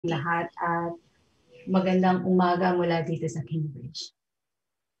lahat at magandang umaga mula dito sa Cambridge.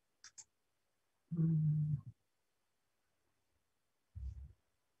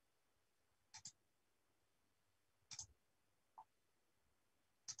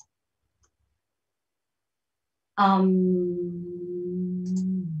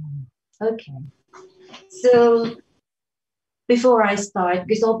 Okay. So, before I start,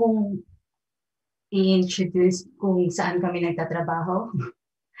 gusto kong i-introduce kung saan kami nagtatrabaho.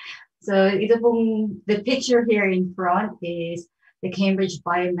 So, the picture here in front is the Cambridge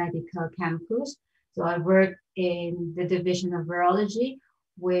Biomedical Campus. So, I work in the Division of Virology,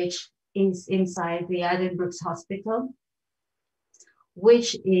 which is inside the Addenbrooke's Hospital,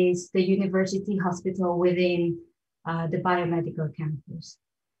 which is the university hospital within the biomedical campus.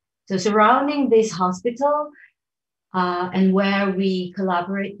 So surrounding this hospital and where we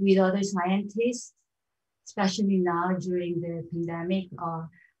collaborate with other scientists, especially now during the pandemic,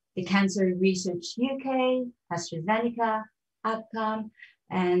 the Cancer Research UK, AstraZeneca, ABCOM,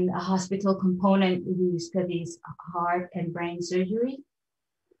 and a hospital component who studies heart and brain surgery,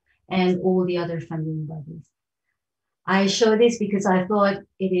 and all the other funding bodies. I show this because I thought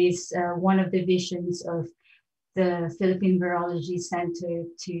it is one of the visions of the Philippine Virology Center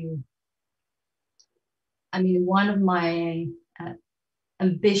one of my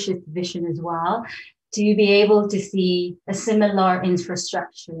ambitious vision as well, to be able to see a similar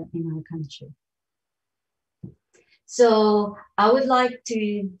infrastructure in our country. So I would like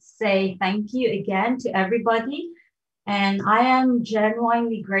to say thank you again to everybody. And I am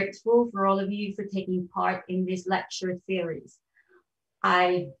genuinely grateful for all of you for taking part in this lecture series.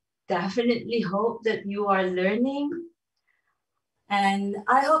 I definitely hope that you are learning, and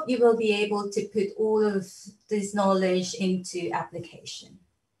I hope you will be able to put all of this knowledge into application.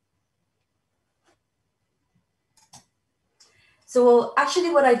 So actually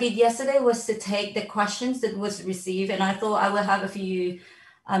what I did yesterday was to take the questions that was received, and I thought I will have a few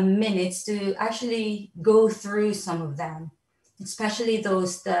minutes to actually go through some of them, especially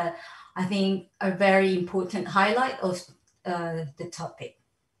those that I think are very important highlight of the topic.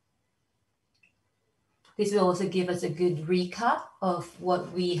 This will also give us a good recap of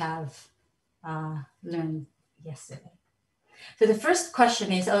what we have learned yesterday. So the first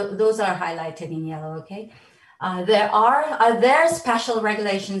question is, those are highlighted in yellow, okay? Are there special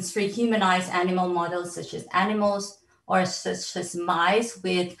regulations for humanized animal models such as animals or such as mice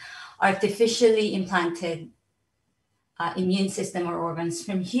with artificially implanted immune system or organs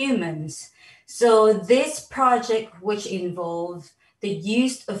from humans? So this project, which involved the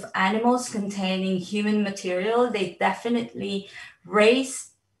use of animals containing human material, they definitely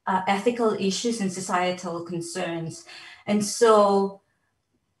raise ethical issues and societal concerns. And so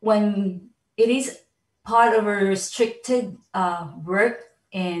when it is part of a restricted work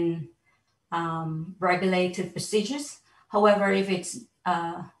in regulated procedures, however, if it's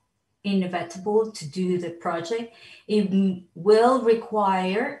inevitable to do the project, it will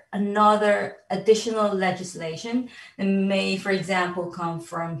require another additional legislation that may, for example, come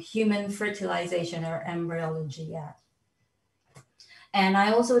from Human Fertilization or Embryology Act. And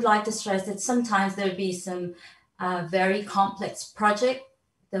I also would like to stress that sometimes there'll be some very complex project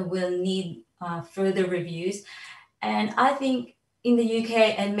that will need further reviews. And I think in the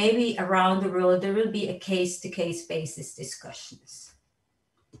UK and maybe around the world, there will be a case-to-case basis discussions.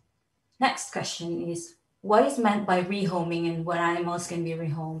 Next question is, what is meant by rehoming and what animals can be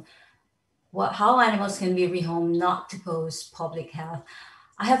rehomed? How animals can be rehomed not to pose public health?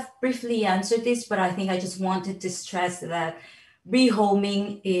 I have briefly answered this, but I think I just wanted to stress that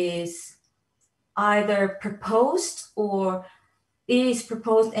rehoming is either proposed or it is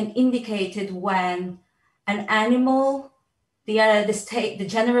proposed and indicated when an animal, the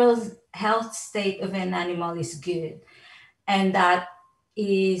general health state of an animal is good, and that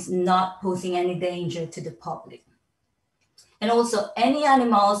is not posing any danger to the public. And also any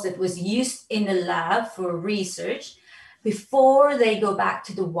animals that was used in the lab for research, before they go back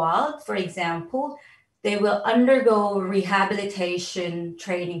to the wild, for example, they will undergo rehabilitation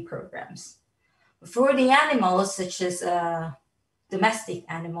training programs. For the animals, such as domestic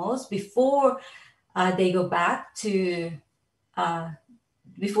animals, before they go back to,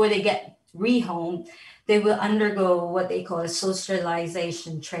 before they get rehomed, they will undergo what they call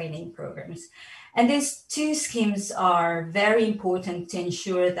socialization training programs. And these two schemes are very important to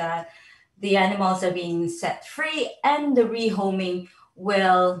ensure that the animals are being set free, and the rehoming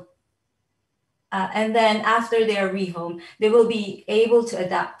will, and then after they are rehomed, they will be able to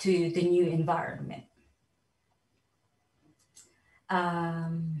adapt to the new environment.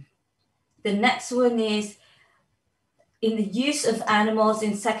 The next one is, in the use of animals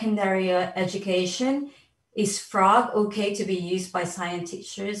in secondary education, is frog okay to be used by science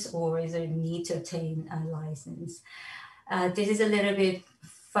teachers, or is there a need to obtain a license? This is a little bit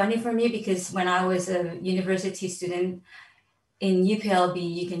funny for me because when I was a university student in UPLB,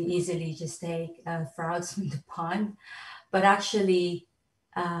 you can easily just take frogs from the pond. But actually,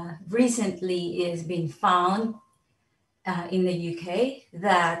 recently it has been found in the UK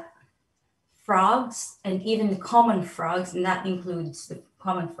that frogs, and even common frogs, and that includes the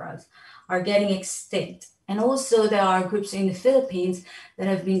common frogs, are getting extinct. And also there are groups in the Philippines that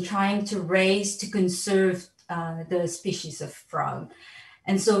have been trying to conserve the species of frog.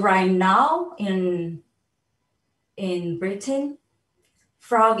 And so right now in Britain,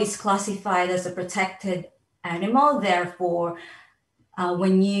 frog is classified as a protected animal. Therefore,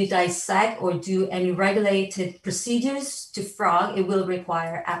 when you dissect or do any regulated procedures to frog, it will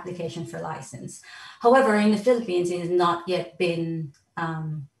require application for license. However, in the Philippines, it has not yet been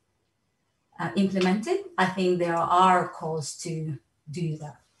implemented. I think there are calls to do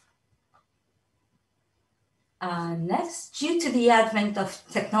that. Next, due to the advent of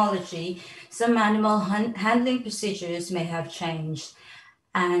technology, some animal handling procedures may have changed.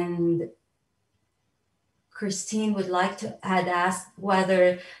 And Christine would like to ask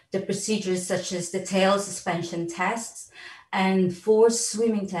whether the procedures such as the tail suspension tests and forced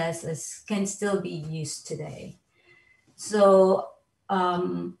swimming tests can still be used today. So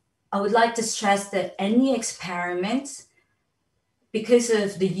I would like to stress that any experiment, because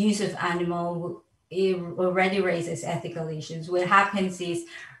of the use of animal, it already raises ethical issues. What happens is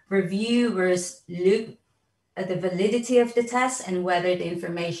reviewers look at the validity of the test and whether the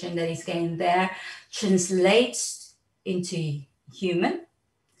information that is gained there translates into human.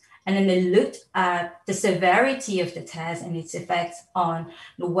 And then they looked at the severity of the test and its effects on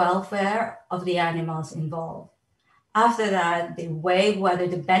the welfare of the animals involved. After that, they weigh whether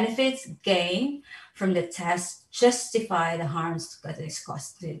the benefits gained from the test justify the harms that is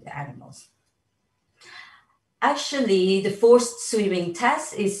caused to the animals. Actually, the forced swimming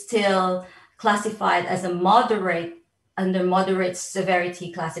test is still classified as a under moderate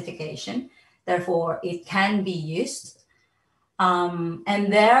severity classification. Therefore, it can be used.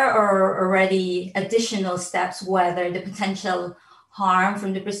 And there are already additional steps whether the potential harm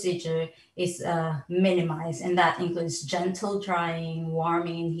from the procedure is minimized, and that includes gentle drying,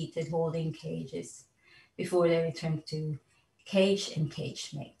 warming, and heated holding cages before they return to cage and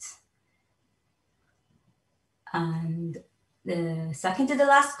cage mates. And the second to the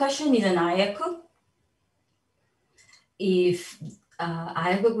last question is an IACUC. If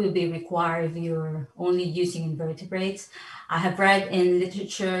IACUC will be required if you're only using invertebrates. I have read in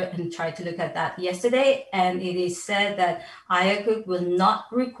literature and tried to look at that yesterday, and it is said that IACUC will not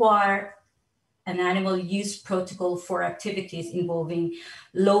require an animal use protocol for activities involving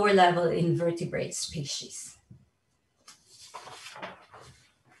lower level invertebrate species.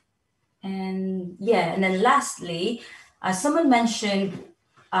 And then lastly, someone mentioned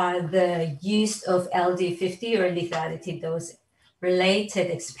the use of LD50 or lethality dose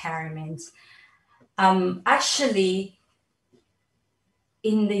related experiments. Actually,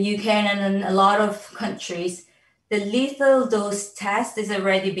 in the UK and in a lot of countries, the lethal dose test has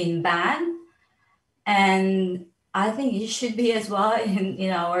already been banned. And I think it should be as well in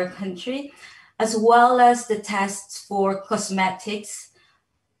our country, as well as the tests for cosmetics.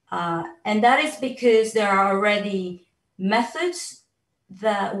 And that is because there are already methods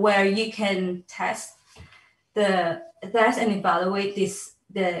where you can test and evaluate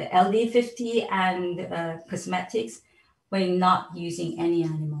the LD50 and cosmetics when not using any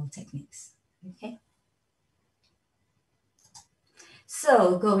animal techniques. Okay.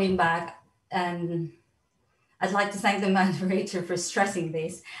 So going back, and I'd like to thank the moderator for stressing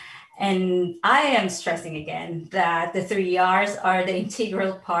this. And I am stressing again that the 3 R's are the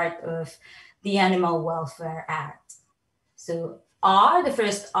integral part of the Animal Welfare Act. So the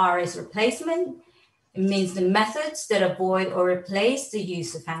first R is replacement. It means the methods that avoid or replace the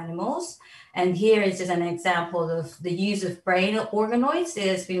use of animals. And here is just an example of the use of brain organoids that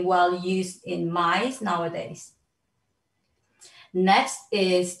has been well used in mice nowadays. Next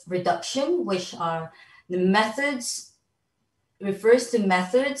is reduction, which are the methods, refers to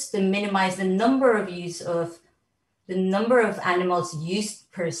methods to minimize the number of animals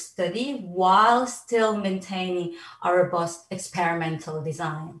used per study while still maintaining a robust experimental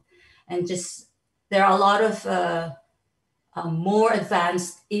design. And there are a lot of more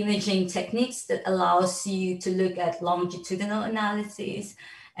advanced imaging techniques that allows you to look at longitudinal analyses.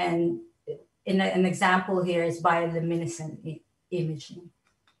 And an example here is bioluminescent imaging.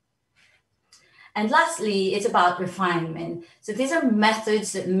 And lastly, it's about refinement. So these are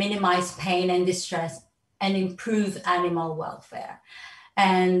methods that minimize pain and distress and improve animal welfare.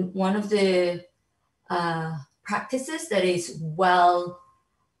 And one of the practices that is well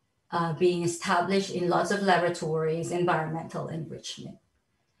being established in lots of laboratories, environmental enrichment.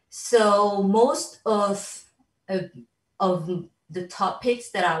 So most of the topics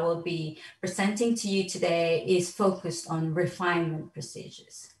that I will be presenting to you today is focused on refinement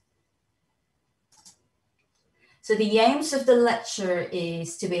procedures. So the aims of the lecture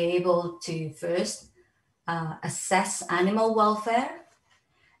is to be able to first assess animal welfare,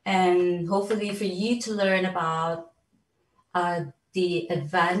 and hopefully for you to learn about the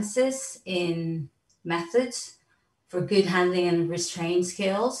advances in methods for good handling and restraint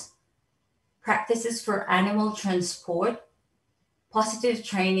skills, practices for animal transport, positive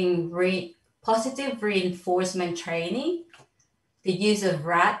reinforcement training, the use of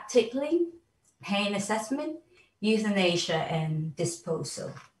rat tickling, pain assessment, euthanasia, and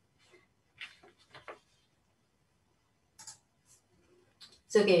disposal.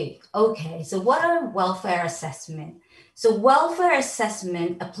 So, okay, so what are welfare assessment? So welfare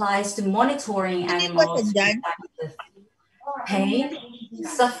assessment applies to monitoring animals with pain,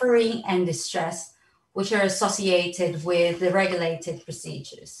 suffering, and distress, which are associated with the regulated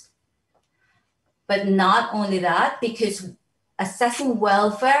procedures. But not only that, because assessing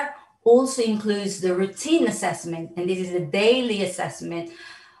welfare also includes the routine assessment, and this is a daily assessment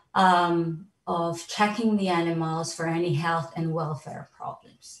of checking the animals for any health and welfare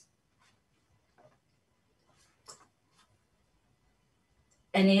problems.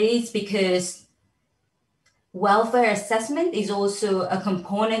 And it is because welfare assessment is also a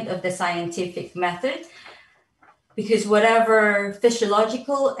component of the scientific method, because whatever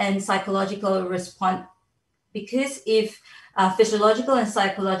physiological and psychological response, because if physiological and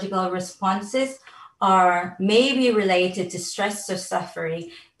psychological responses are maybe related to stress or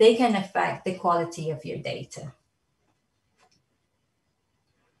suffering, they can affect the quality of your data.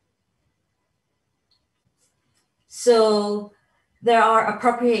 So there are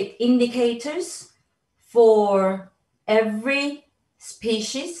appropriate indicators for every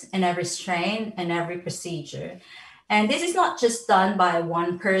species and every strain and every procedure. And this is not just done by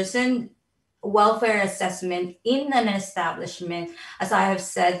one person. Welfare assessment in an establishment, as I have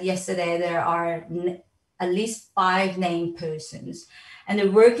said yesterday, there are at least 5 named persons, and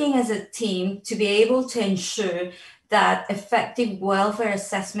they're working as a team to be able to ensure that effective welfare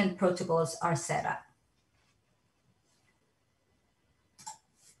assessment protocols are set up.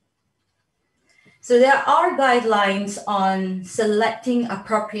 So there are guidelines on selecting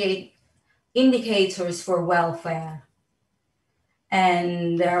appropriate indicators for welfare.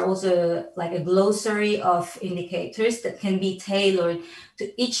 And there are also like a glossary of indicators that can be tailored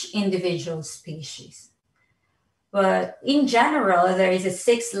to each individual species. But in general, there is a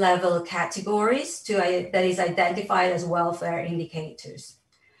 6-level categories that is identified as welfare indicators.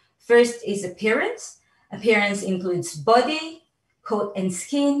 First is appearance. Appearance includes body, coat and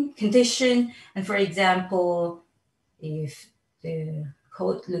skin, condition, and for example, if the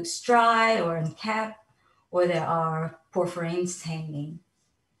coat looks dry or unkempt, or there are porphyrin staining.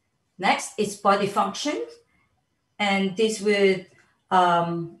 Next is body function, and this would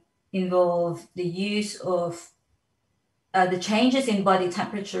involve the use of the changes in body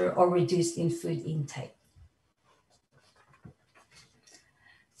temperature or reduced in food intake.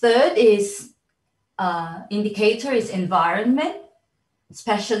 Third is indicator is environment,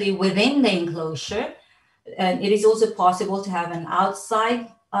 especially within the enclosure. And it is also possible to have an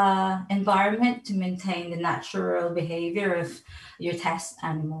outside environment to maintain the natural behavior of your test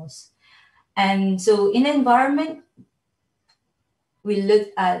animals. And so in environment, we look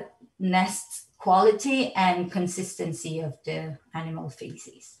at nest quality and consistency of the animal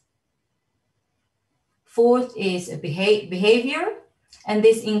feces. Fourth is a behavior, and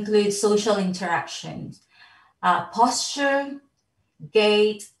this includes social interactions, posture,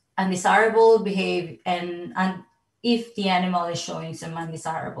 gait, undesirable behavior, and if the animal is showing some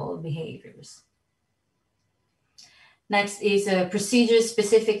undesirable behaviors. Next is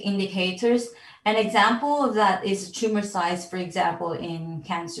procedure-specific indicators. An example of that is tumor size, for example, in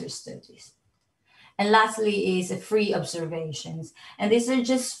cancer studies. And lastly is free observations. And these are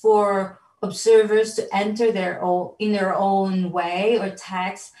just for observers to enter in their own way or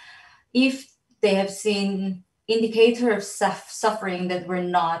text if they have seen indicator of suffering that were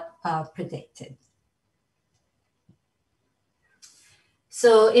not predicted.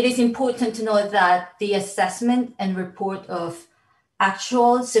 So it is important to note that the assessment and report of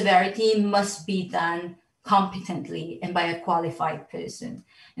actual severity must be done competently and by a qualified person.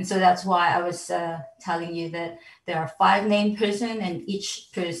 And so that's why I was telling you that there are 5 named persons, and each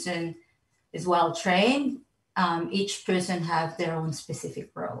person is well trained. Each person have their own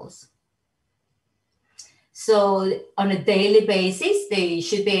specific roles. So on a daily basis, they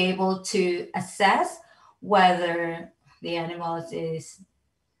should be able to assess whether the animals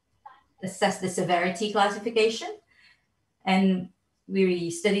assess the severity classification. And we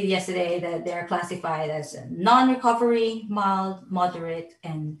studied yesterday that they're classified as non-recovery, mild, moderate,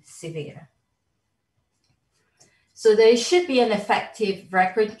 and severe. So there should be an effective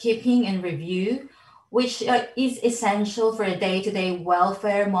record keeping and review, which is essential for a day-to-day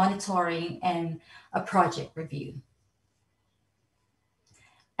welfare monitoring and a project review.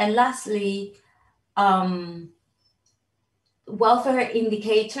 And lastly, welfare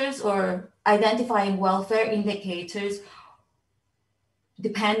indicators, or identifying welfare indicators,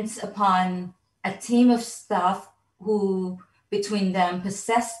 depends upon a team of staff who between them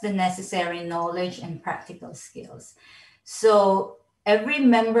possess the necessary knowledge and practical skills. So every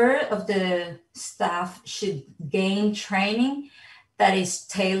member of the staff should gain training that is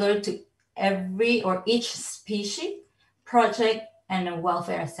tailored to every or each species, project, and a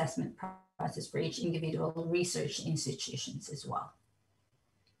welfare assessment process for each individual research institutions as well.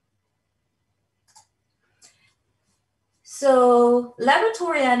 So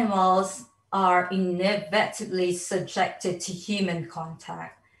laboratory animals are inevitably subjected to human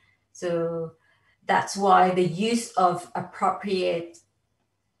contact. So that's why the use of appropriate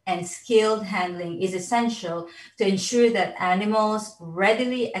and skilled handling is essential to ensure that animals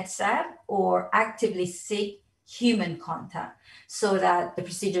readily accept or actively seek human contact, so that the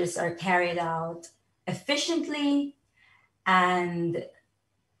procedures are carried out efficiently and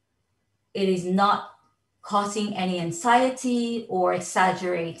it is not causing any anxiety or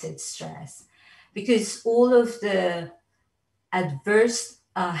exaggerated stress, because all of the adverse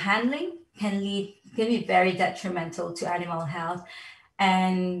handling can be very detrimental to animal health,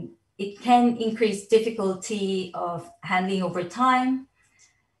 and it can increase difficulty of handling over time,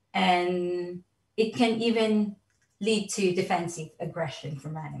 and it can even lead to defensive aggression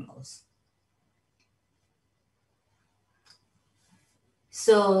from animals.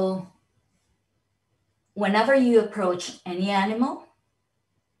 So whenever you approach any animal,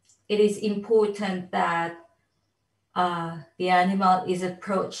 it is important that the animal is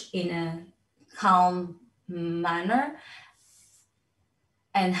approached in a calm manner.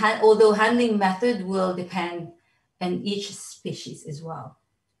 And although handling method will depend on each species as well.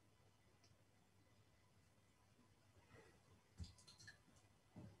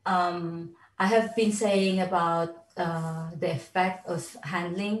 I have been saying about the effect of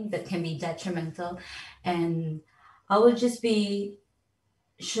handling that can be detrimental, and I will just be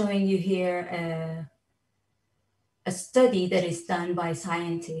showing you here a study that is done by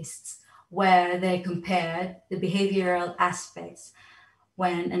scientists where they compared the behavioral aspects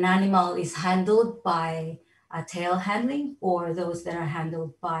when an animal is handled by tail handling or those that are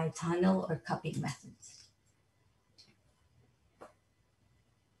handled by tunnel or cupping methods.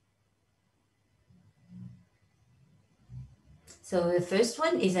 So the first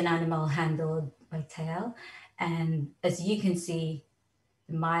one is an animal handled by tail. And as you can see,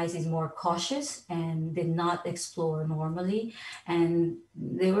 the mice is more cautious and did not explore normally. And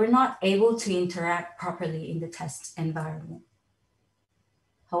they were not able to interact properly in the test environment.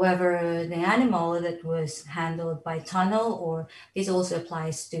 However, the animal that was handled by tunnel, or this also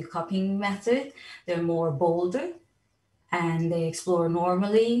applies to cupping method, they're more bolder and they explore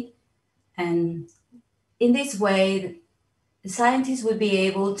normally. And in this way, the scientists would be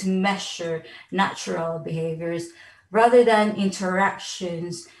able to measure natural behaviors rather than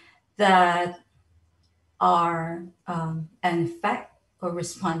interactions that are an effect or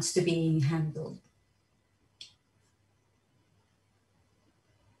response to being handled.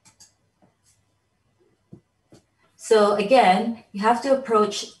 So again, you have to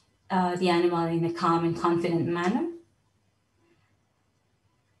approach the animal in a calm and confident manner.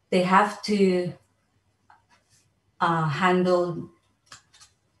 They have to handle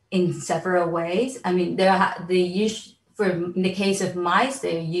in several ways. I mean, in the case of mice,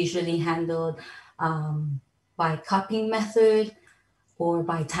 they're usually handled by cupping method or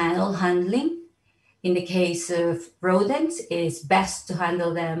by tunnel handling. In the case of rodents, it's best to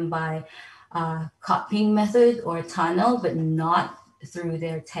handle them by cupping method or tunnel, but not through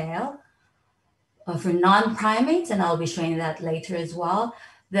their tail. For non-primates, and I'll be showing that later as well,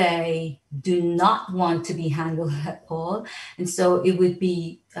 they do not want to be handled at all. And so it would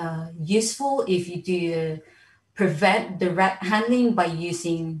be useful if you do a prevent direct handling by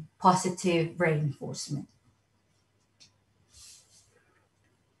using positive reinforcement.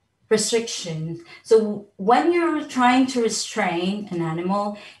 Restriction. So when you're trying to restrain an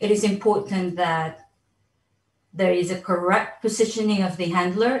animal, it is important that there is a correct positioning of the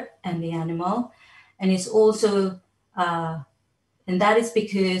handler and the animal. And it's also, and that is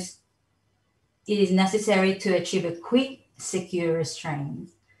because it is necessary to achieve a quick, secure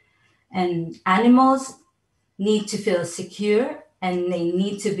restraint. And animals need to feel secure and they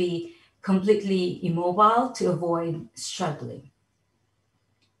need to be completely immobile to avoid struggling.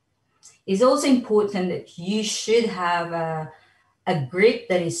 It's also important that you should have a grip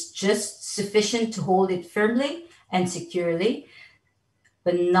that is just sufficient to hold it firmly and securely,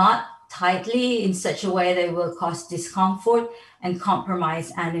 but not tightly in such a way that it will cause discomfort and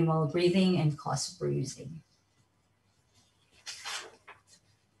compromise animal breathing and cause bruising.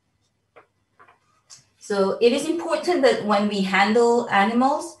 So it is important that when we handle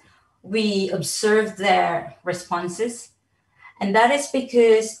animals, we observe their responses. And that is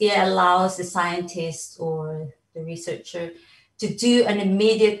because it allows the scientist or the researcher to do an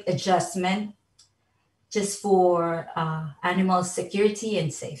immediate adjustment just for animal security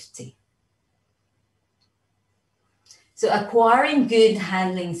and safety. So acquiring good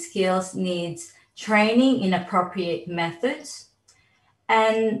handling skills needs training in appropriate methods.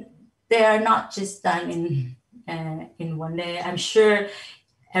 And they are not just done in one day. I'm sure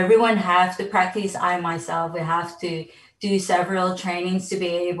everyone has to practice. I myself, we have to do several trainings to be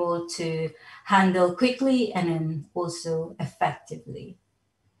able to handle quickly and then also effectively.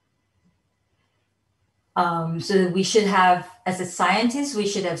 So we should have, as a scientist, we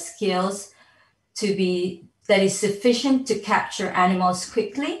should have skills that is sufficient to capture animals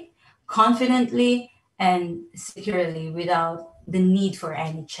quickly, confidently, and securely without the need for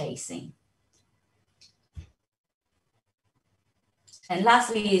any chasing. And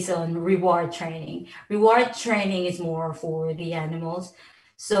lastly is on reward training. Reward training is more for the animals.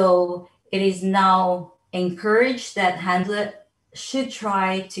 So it is now encouraged that handlers should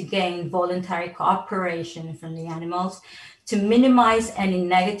try to gain voluntary cooperation from the animals to minimize any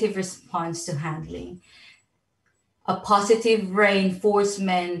negative response to handling. A positive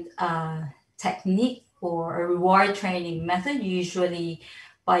reinforcement technique or a reward training method, usually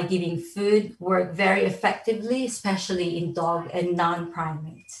by giving food, work very effectively, especially in dog and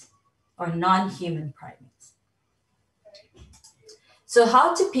non-primates or non-human primates. So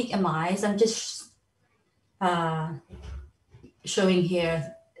how to pick a mice? I'm just showing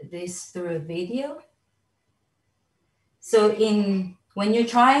here this through a video. So when you're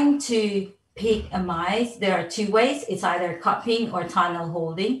trying to pick a mice, there are two ways. It's either cupping or tunnel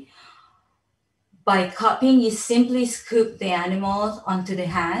holding. By cupping, you simply scoop the animals onto the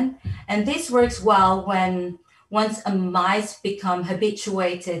hand. And this works well once a mice become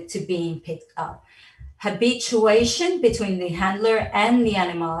habituated to being picked up. Habituation between the handler and the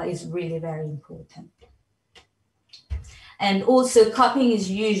animal is really very important. And also cupping is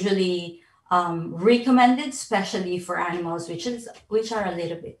usually recommended, especially for animals which are a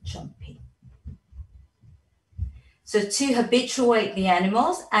little bit jumpy. So to habituate the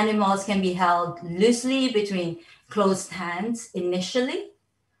animals can be held loosely between closed hands initially,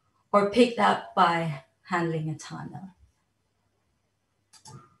 or picked up by handling a tunnel.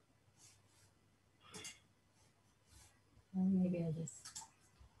 Maybe I just.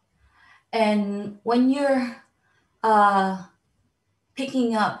 And when you're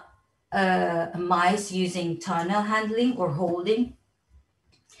picking up a mice using tunnel handling or holding,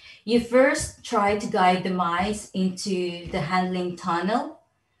 you first try to guide the mice into the handling tunnel,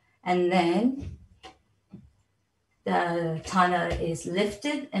 and then the tunnel is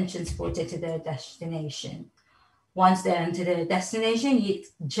lifted and transported to their destination. Once they're into their destination, you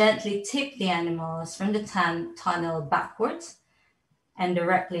gently tip the animals from the tunnel backwards and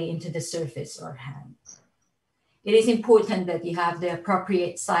directly into the surface or hands. It is important that you have the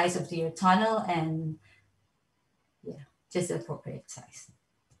appropriate size of your tunnel and just the appropriate size.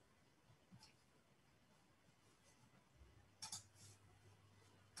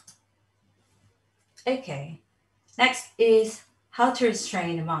 Okay, next is how to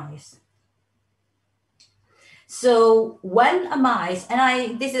restrain a mice. So when a mice,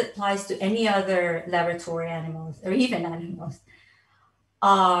 and this applies to any other laboratory animals or even animals,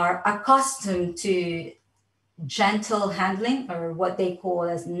 are accustomed to gentle handling or what they call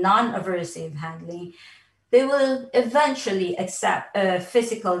as non-aversive handling, they will eventually accept a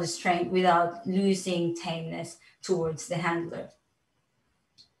physical restraint without losing tameness towards the handler.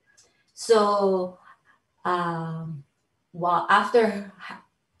 So after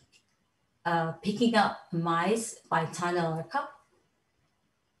picking up mice by tunnel or cup,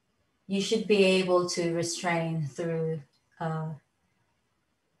 you should be able to restrain through the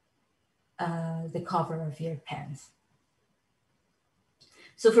cover of your pens.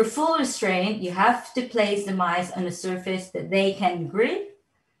 So for full restraint, you have to place the mice on a surface that they can grip,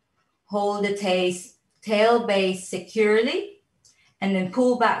 hold the tail base securely, and then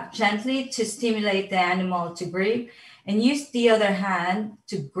pull back gently to stimulate the animal to grip, and use the other hand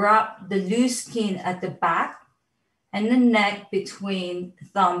to grab the loose skin at the back and the neck between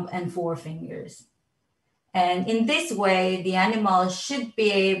thumb and forefingers. And in this way, the animal should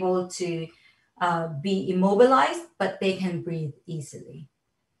be able to be immobilized, but they can breathe easily.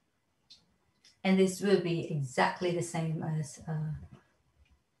 And this will be exactly the same as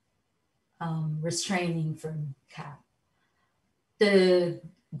restraining from cat. The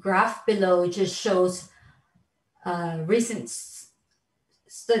graph below just shows recent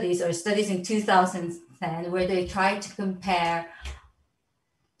studies in 2010 where they tried to compare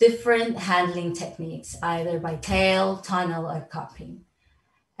different handling techniques, either by tail, tunnel, or cupping.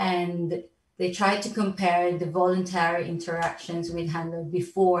 And they tried to compare the voluntary interactions with handler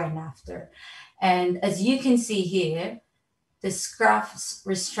before and after. And as you can see here, the scruff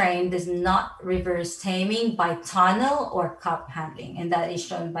restraint does not reverse taming by tunnel or cup handling. And that is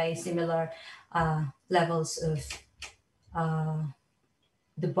shown by similar levels of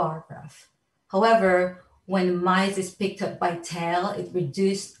the bar graph. However, when mice is picked up by tail, it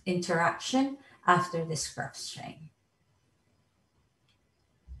reduced interaction after the scruff strain.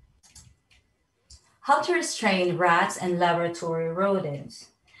 How to restrain rats and laboratory rodents.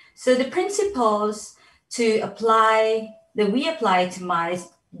 So the principles that we apply to mice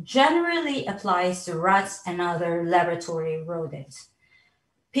generally applies to rats and other laboratory rodents.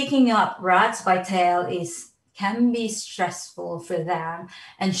 Picking up rats by tail can be stressful for them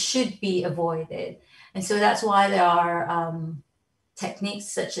and should be avoided. And so that's why there are techniques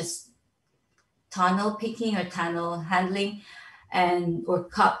such as tunnel picking or tunnel handling or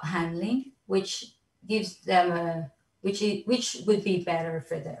cup handling, which gives them which would be better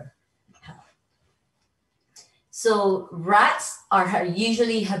for their health. So rats are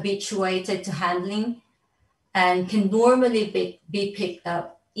usually habituated to handling and can normally be picked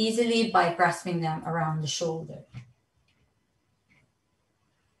up easily by grasping them around the shoulder.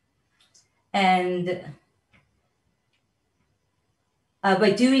 And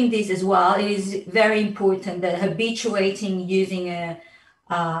by doing this as well, it is very important that habituating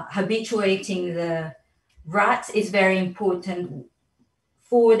the rats is very important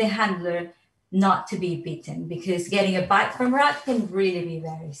for the handler not to be bitten, because getting a bite from rat can really be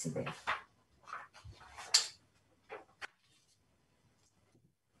very severe.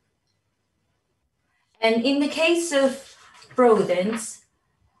 And in the case of rodents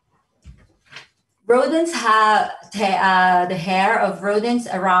have the hair of rodents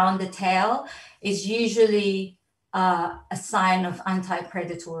around the tail is usually a sign of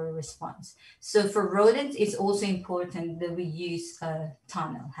anti-predatory response. So for rodents, it's also important that we use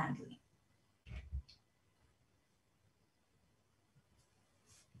tunnel handling.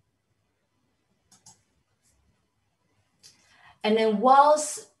 And then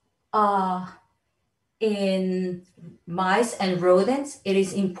whilst in mice and rodents, it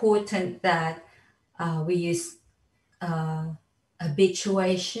is important that we use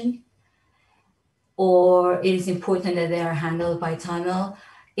habituation, or it is important that they are handled by tunnel.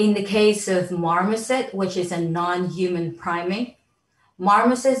 In the case of marmoset, which is a non-human primate,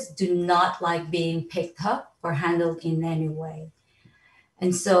 marmosets do not like being picked up or handled in any way.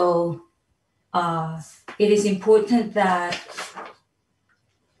 And so it is important that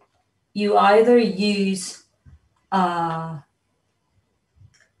you either use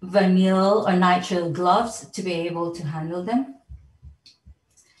vanilla or nitrile gloves to be able to handle them.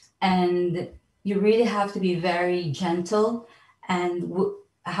 And you really have to be very gentle and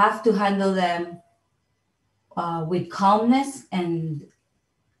have to handle them with calmness and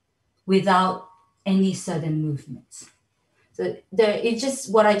without any sudden movements. So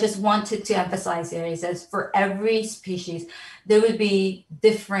what I just wanted to emphasize here is that for every species, there would be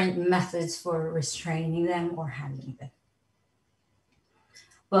different methods for restraining them or handling them.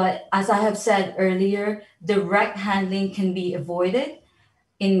 But as I have said earlier, direct handling can be avoided,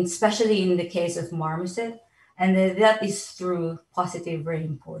 especially in the case of marmoset, and that is through positive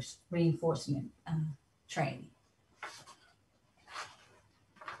reinforcement training.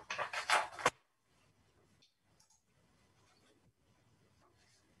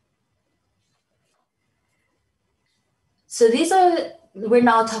 So we're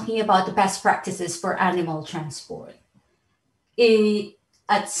now talking about the best practices for animal transport.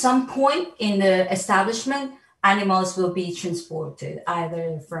 at some point in the establishment, animals will be transported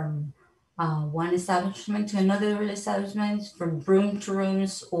either from one establishment to another establishment, from room to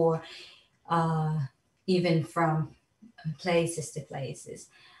rooms, or even from places to places.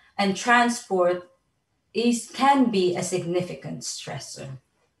 And transport can be a significant stressor.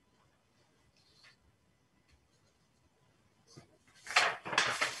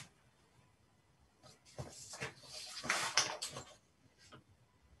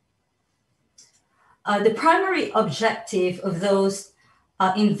 The primary objective of those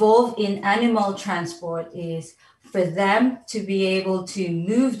involved in animal transport is for them to be able to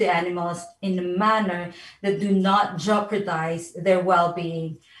move the animals in a manner that do not jeopardize their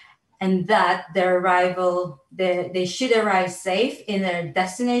well-being, and that they should arrive safe in their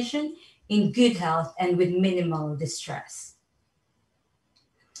destination in good health and with minimal distress.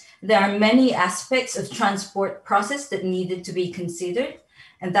 There are many aspects of transport process that needed to be considered,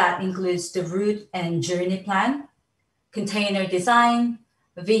 and that includes the route and journey plan, container design,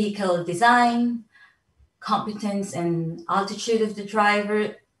 vehicle design, competence and attitude of the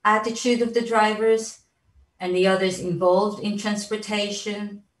drivers, and the others involved in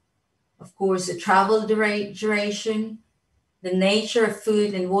transportation. Of course, the travel duration, the nature of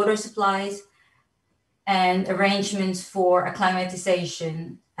food and water supplies, and arrangements for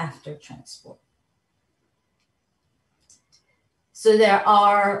acclimatization after transport. So there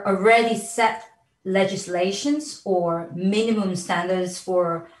are already set legislations or minimum standards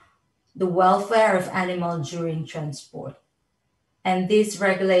for the welfare of animals during transport. And these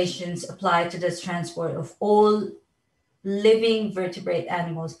regulations apply to the transport of all living vertebrate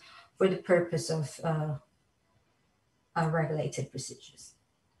animals for the purpose of regulated procedures.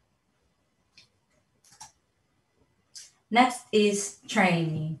 Next is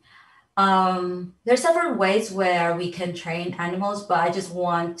training. There are several ways where we can train animals, but I just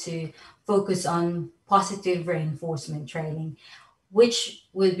want to focus on positive reinforcement training, which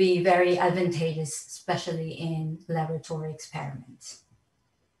would be very advantageous, especially in laboratory experiments.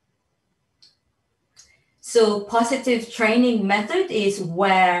 So positive training method is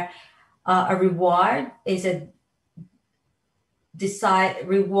where a reward is a desired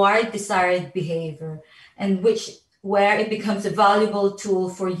behavior, and where it becomes a valuable tool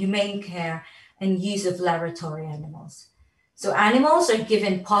for humane care and use of laboratory animals. So animals are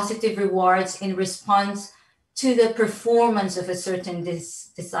given positive rewards in response to the performance of a certain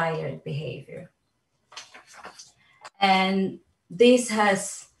desired behavior. And this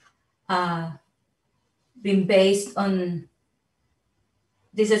has been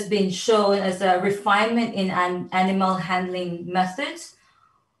shown as a refinement in animal handling methods,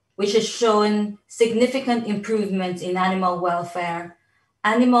 which has shown significant improvements in animal welfare,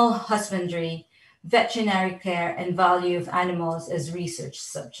 animal husbandry, veterinary care, and value of animals as research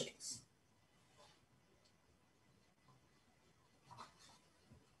subjects.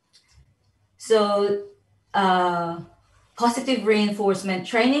 So positive reinforcement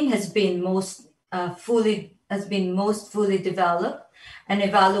training has been most fully developed and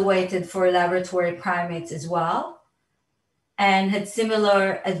evaluated for laboratory primates as well, and had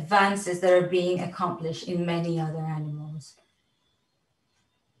similar advances that are being accomplished in many other animals.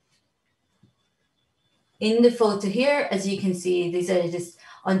 In the photo here, as you can see, these are just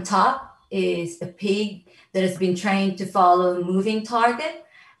on top is a pig that has been trained to follow a moving target,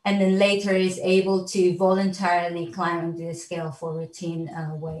 and then later is able to voluntarily climb the scale for routine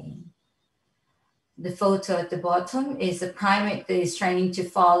weighing. The photo at the bottom is a primate that is trained to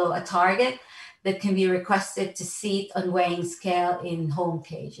follow a target that can be requested to seat on weighing scale in home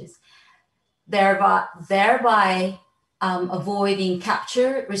cages, thereby avoiding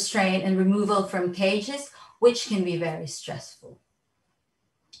capture, restraint, and removal from cages, which can be very stressful.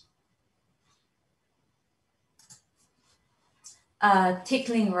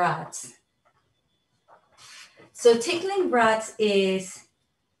 Tickling rats. So tickling rats is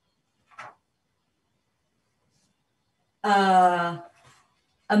a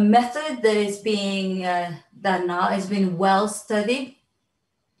method that is being done now, has been well studied,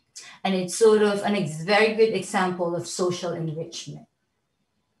 and it's sort of a very good example of social enrichment.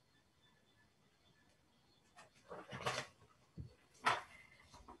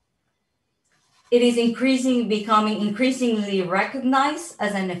 It is becoming increasingly recognized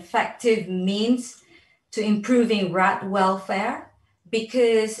as an effective means to improving rat welfare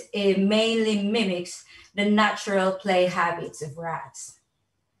because it mainly mimics the natural play habits of rats.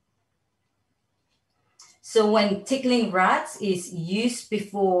 So when tickling rats is used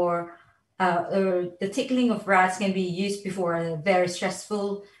before, or the tickling of rats can be used before a very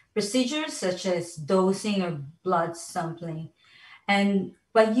stressful procedures such as dosing or blood sampling. And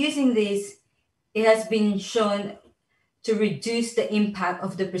by using this, it has been shown to reduce the impact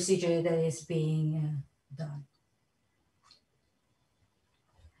of the procedure that is being done.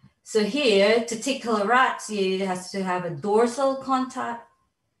 So here, to tickle rats, you have to have a dorsal contact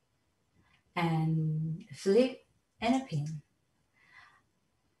and flip and a pin.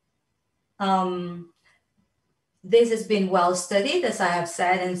 This has been well studied, as I have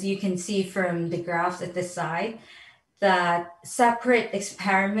said, and as you can see from the graphs at the side, that separate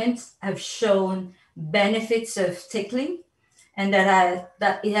experiments have shown benefits of tickling, and that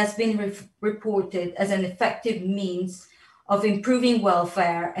it has been reported as an effective means of improving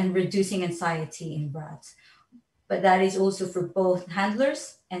welfare and reducing anxiety in rats. But that is also for both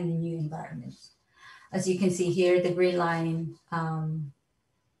handlers and the new environments. As you can see here, the green line,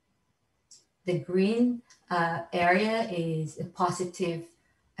 the green area is a positive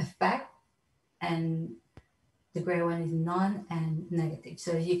effect, and the gray one is none and negative.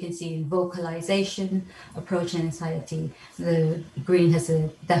 So as you can see in vocalization, approach, and anxiety, the green has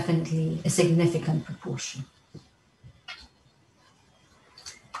definitely a significant proportion.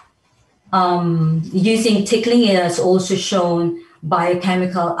 Using tickling, it has also shown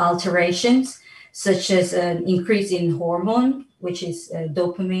biochemical alterations, such as an increase in hormone, which is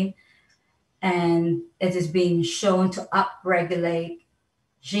dopamine, and it has been shown to upregulate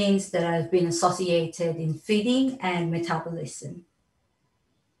genes that have been associated in feeding and metabolism.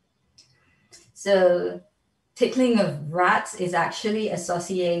 So tickling of rats is actually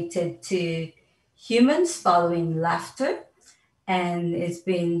associated to humans following laughter, and it's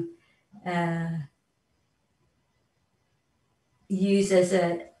been used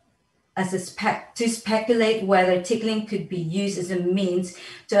to speculate whether tickling could be used as a means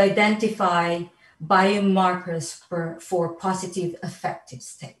to identify biomarkers for positive affective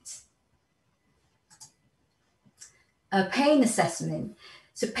states. Pain assessment.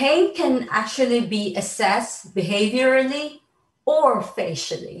 So pain can actually be assessed behaviorally or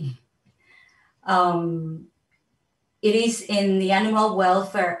facially. It is in the Animal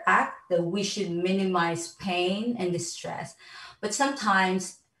Welfare Act that we should minimize pain and distress, but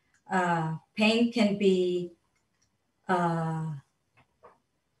sometimes pain can be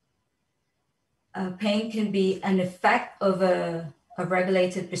an effect of a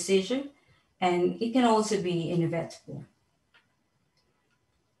regulated procedure, and it can also be inevitable.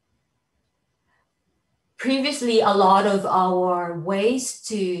 Previously, a lot of our ways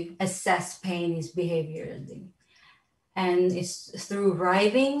to assess pain is behaviorally, and it's through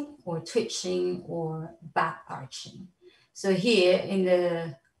writhing or twitching or back arching. So here in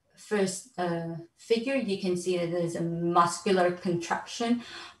the first figure, you can see that there's a muscular contraction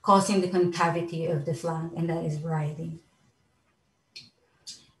causing the concavity of the flank, and that is writhing.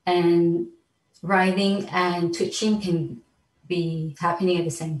 And writhing and twitching can be happening at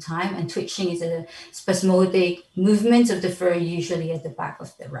the same time, and twitching is a spasmodic movement of the fur, usually at the back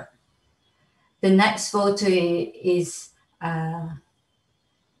of the rat. The next photo is an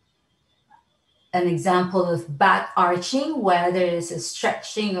example of back arching, where there is a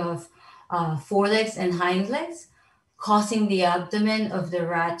stretching of forelegs and hind legs, causing the abdomen of the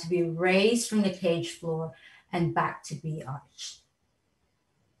rat to be raised from the cage floor and back to be arched.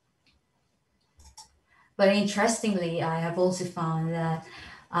 But interestingly, I have also found that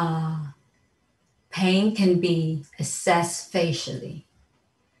pain can be assessed facially.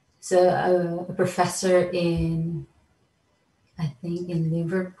 So a professor in, I think in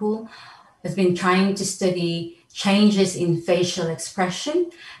Liverpool, has been trying to study changes in facial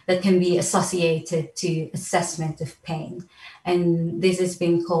expression that can be associated to assessment of pain. And this has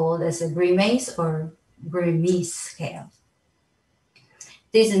been called as a grimace or grimace scale.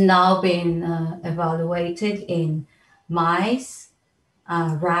 This has now been evaluated in mice,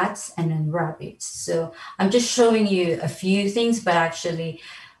 rats, and then rabbits. So I'm just showing you a few things, but actually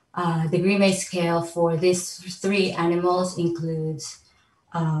the grimace scale for these three animals includes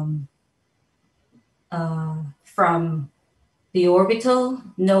from the orbital,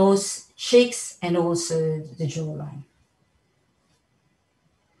 nose, cheeks, and also the jawline.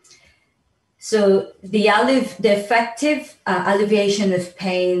 So the effective alleviation of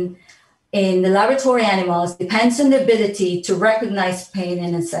pain in the laboratory animals depends on the ability to recognize pain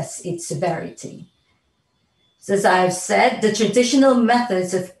and assess its severity. So as I've said, the traditional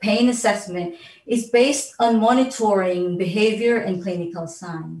methods of pain assessment is based on monitoring behavior and clinical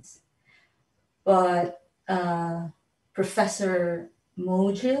signs. But Professor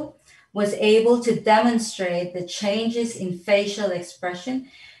Mogil was able to demonstrate that changes in facial expression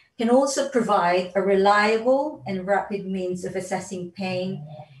can also provide a reliable and rapid means of assessing pain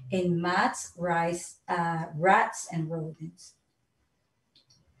in rats, rats, and rodents.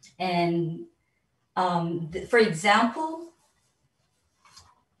 And for example,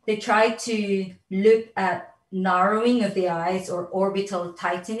 they try to look at narrowing of the eyes or orbital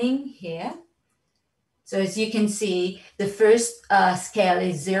tightening here. So as you can see, the first scale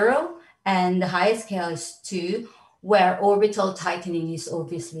is 0 and the highest scale is 2, where orbital tightening is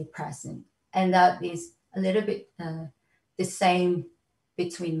obviously present. And that is a little bit the same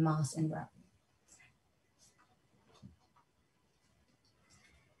between mouse and rabbit.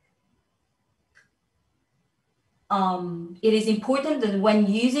 It is important that when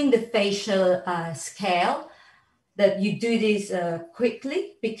using the facial scale, that you do this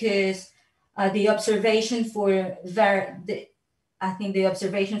quickly, because the observation for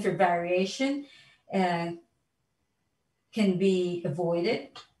variation can be avoided.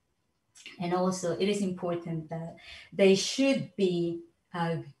 And also it is important that they should be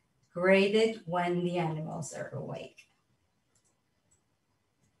graded when the animals are awake.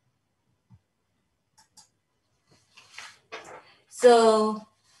 So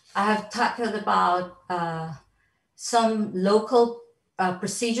I have tackled about some local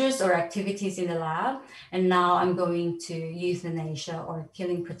procedures or activities in the lab, and now I'm going to euthanasia or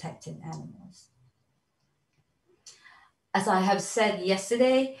killing protected animals. As I have said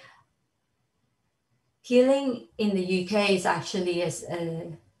yesterday, killing in the UK is actually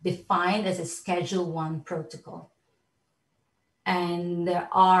defined as a Schedule 1 protocol. And there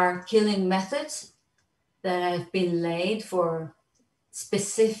are killing methods that have been laid for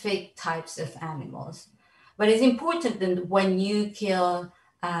specific types of animals. But it's important that when you kill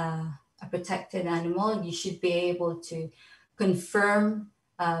a protected animal, you should be able to confirm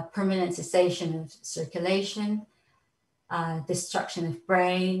permanent cessation of circulation, destruction of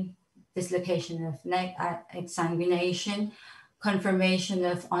brain, dislocation of neck, exsanguination, confirmation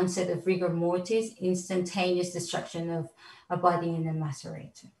of onset of rigor mortis, instantaneous destruction of a body in a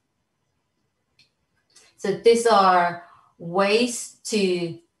macerator. So these are ways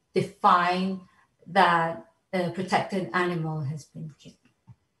to define that a protected animal has been killed.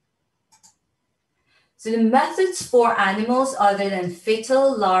 So the methods for animals other than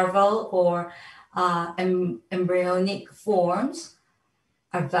fetal, larval, or embryonic forms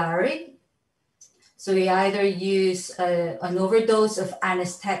are varied. So we either use an overdose of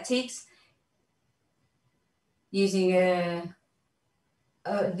anesthetics using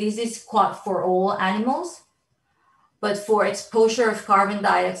this is quite for all animals, but for exposure of carbon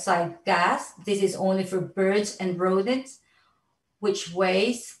dioxide gas, this is only for birds and rodents, which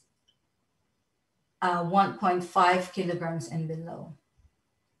weighs 1.5 kilograms and below.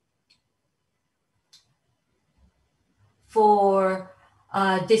 For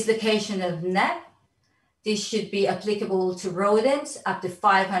dislocation of neck, this should be applicable to rodents up to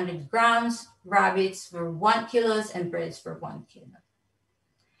 500 grams, rabbits for 1 kilo, and birds for 1 kilo.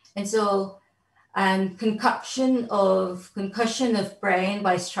 And so, concussion of brain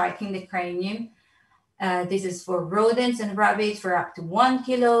by striking the cranium. This is for rodents and rabbits for up to 1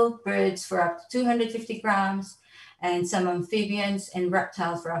 kilo, birds for up to 250 grams, and some amphibians and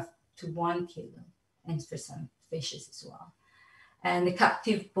reptiles for up to 1 kilo, and for some fishes as well. And the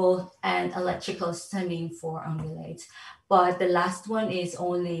captive bolt and electrical stunning for ungulates. But the last one is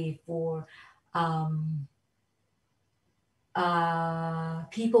only for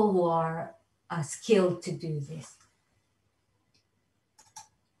people who are skilled to do this.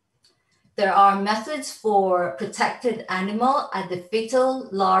 There are methods for protected animal at the fetal,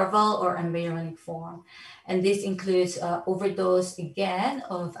 larval, or embryonic form. And this includes overdose, again,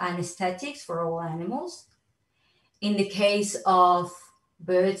 of anesthetics for all animals. In the case of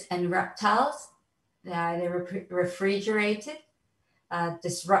birds and reptiles, they're refrigerated,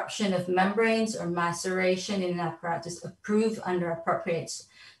 disruption of membranes or maceration in an apparatus approved under appropriate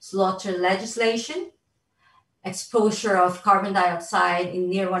slaughter legislation, exposure of carbon dioxide in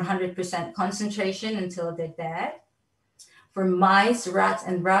near 100% concentration until they're dead. For mice, rats,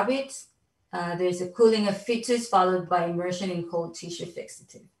 and rabbits, there's a cooling of fetus followed by immersion in cold tissue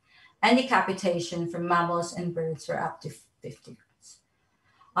fixative, and decapitation for mammals and birds for up to 50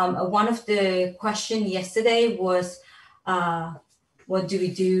 grams. One of the questions yesterday was, what do we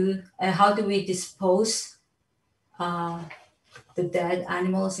do? How do we dispose the dead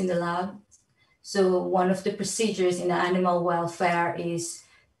animals in the lab? So one of the procedures in animal welfare is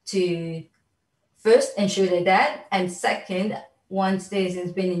to first ensure they're dead, and second, once this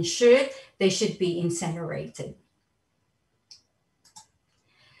has been ensured, they should be incinerated.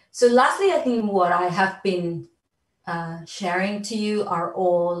 So lastly, I think what I have been sharing to you are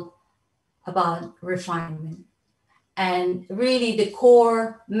all about refinement. And really the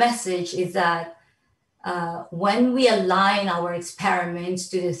core message is that when we align our experiments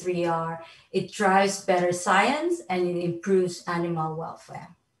to the 3R, it drives better science and it improves animal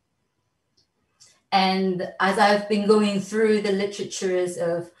welfare. And as I've been going through the literatures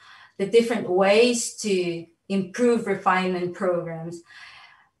of the different ways to improve refinement programs,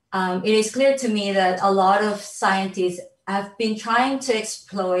 it is clear to me that a lot of scientists have been trying to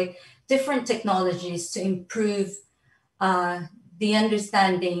exploit different technologies to improve the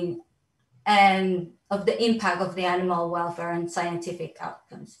understanding and of the impact of the animal welfare and scientific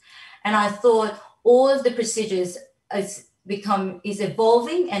outcomes. And I thought all of the procedures is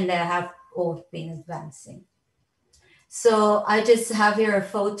evolving, and they have all been advancing. So I just have here a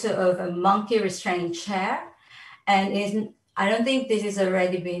photo of a monkey restrained chair, and I don't think this is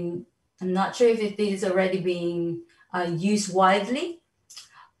already been, I'm not sure if this is already being used widely,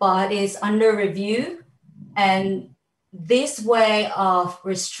 but it's under review. And this way of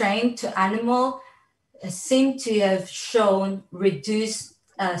restraint to animal seem to have shown reduced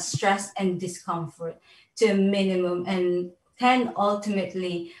stress and discomfort to a minimum, and can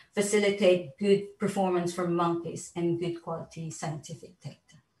ultimately facilitate good performance for monkeys and good quality scientific data.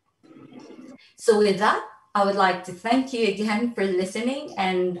 So with that, I would like to thank you again for listening,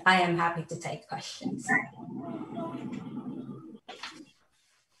 and I am happy to take questions.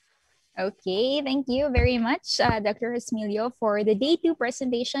 Okay, thank you very much, Dr. Hosmillo, for the day 2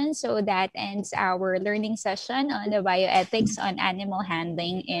 presentation. So that ends our learning session on the bioethics on animal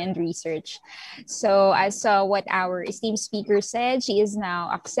handling and research. So as what our esteemed speaker said, she is now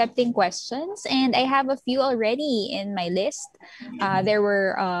accepting questions, and I have a few already in my list. There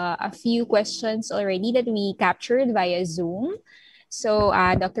were a few questions already that we captured via Zoom. So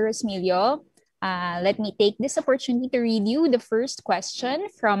Dr. Hosmillo, let me take this opportunity to read you the first question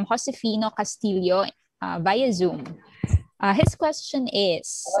from Josefino Castillo via Zoom. His question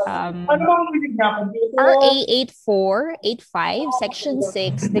is, RA 8485, Section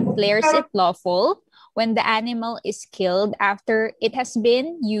 6 declares it lawful when the animal is killed after it has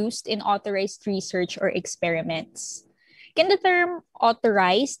been used in authorized research or experiments. Can the term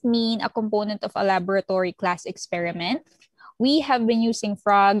authorized mean a component of a laboratory class experiment? We have been using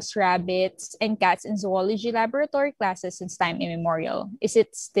frogs, rabbits, and cats in zoology laboratory classes since time immemorial. Is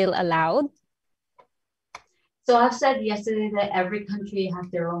it still allowed? So I've said yesterday that every country has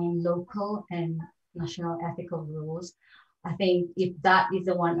their own local and national ethical rules. I think if that is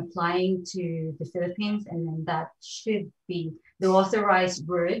the one applying to the Philippines, and then that should be, the authorized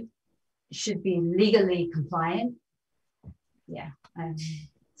word should be legally compliant. Yeah,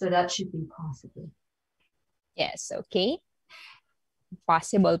 so that should be possible. Yes, okay.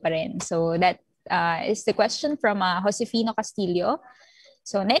 Possible pa rin. So that is the question from Josefino Castillo.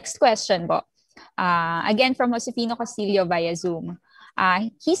 So next question po. Again from Josefino Castillo via Zoom.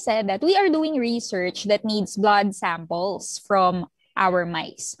 He said that we are doing research that needs blood samples from our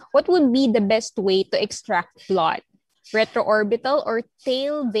mice. What would be the best way to extract blood? Retroorbital or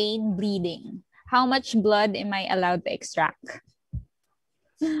tail vein bleeding? How much blood am I allowed to extract?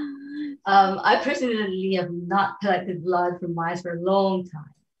 I personally have not collected blood from mice for a long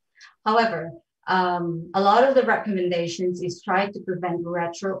time. However, a lot of the recommendations is try to prevent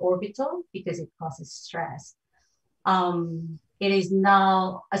retroorbital because it causes stress. It is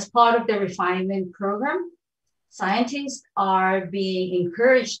now, as part of the refinement program, scientists are being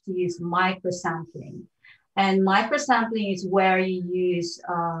encouraged to use microsampling. And microsampling is where you use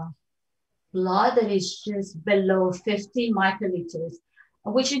blood that is just below 50 microliters,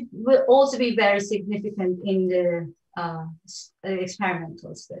 which will also be very significant in the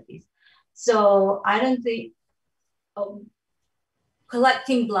experimental studies. So I don't think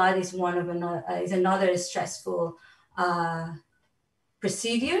collecting blood is another stressful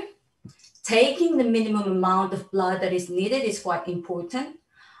procedure. Taking the minimum amount of blood that is needed is quite important.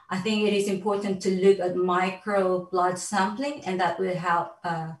 I think it is important to look at micro blood sampling, and that will help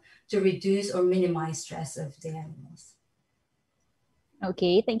to reduce or minimize stress of the animals.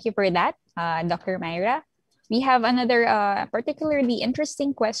 Okay, thank you for that, Dr. Myra. We have another particularly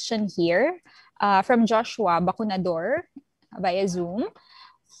interesting question here from Joshua Bacunador via Zoom.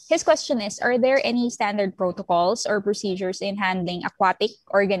 His question is, are there any standard protocols or procedures in handling aquatic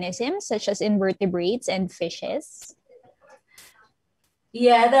organisms such as invertebrates and fishes?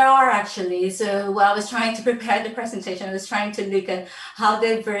 Yeah, there are actually. So while I was trying to prepare the presentation, I was trying to look at how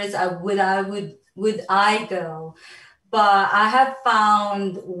diverse would I go. But I have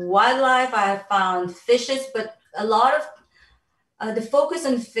found wildlife, I have found fishes, but a lot of the focus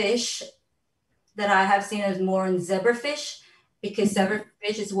on fish that I have seen is more on zebrafish, because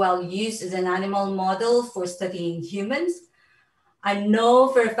zebrafish is well used as an animal model for studying humans. I know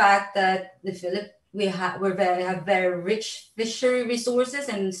for a fact that the have very rich fishery resources,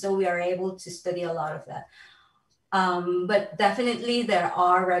 and so we are able to study a lot of that. But definitely there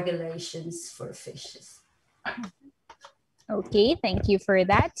are regulations for fishes. Okay, thank you for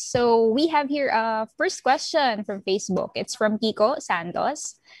that. So we have here a first question from Facebook. It's from Kiko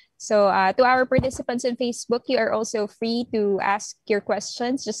Santos. So to our participants on Facebook, you are also free to ask your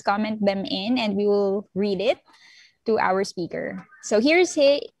questions. Just comment them in and we will read it to our speaker. So here's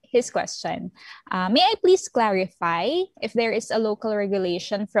his question. May I please clarify if there is a local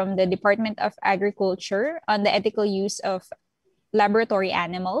regulation from the Department of Agriculture on the ethical use of laboratory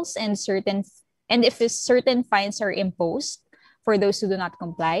animals and if certain fines are imposed for those who do not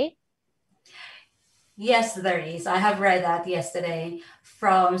comply? Yes, there is. I have read that yesterday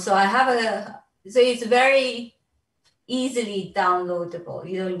so it's very easily downloadable.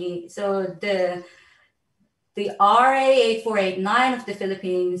 You don't need, so the RA 8489 of the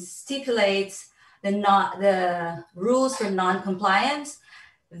Philippines stipulates the rules for non-compliance,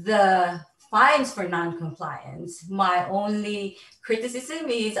 the fines for non-compliance. My only criticism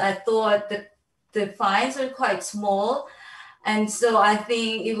is I thought that the fines are quite small, and so I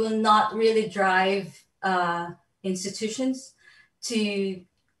think it will not really drive institutions to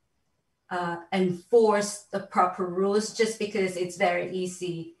enforce the proper rules just because it's very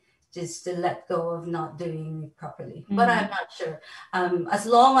easy just to let go of not doing it properly. But I'm not sure. As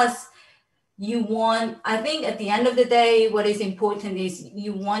long as I think at the end of the day, what is important is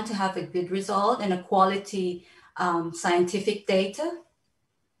you want to have a good result and a quality scientific data.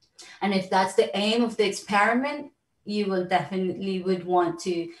 And if that's the aim of the experiment, you will definitely would want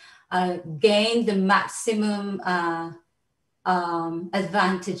to gain the maximum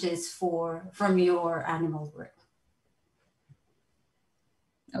advantages from your animal work.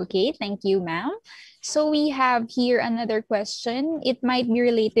 Okay, thank you, ma'am. So we have here another question. It might be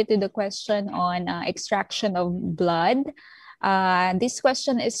related to the question on extraction of blood. This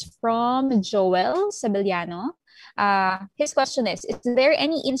question is from Joel Sabelliano. His question is there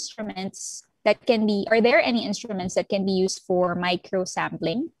any instruments that can be used for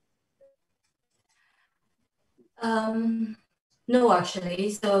microsampling? No,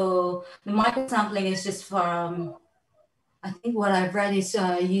 actually. So the microsampling is just from, I think what I've read is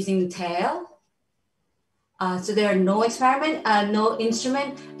using tail. So there are no instrument.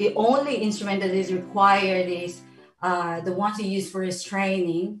 The only instrument that is required is the ones you use for his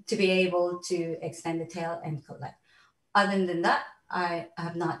training to be able to extend the tail and collect. Other than that, I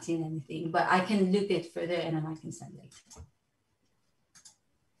have not seen anything, but I can look it further and then I can send it.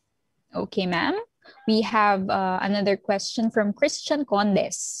 Okay, ma'am. We have another question from Christian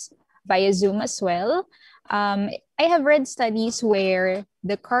Condes via Zoom as well. I have read studies where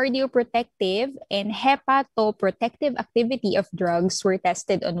the cardioprotective and hepatoprotective activity of drugs were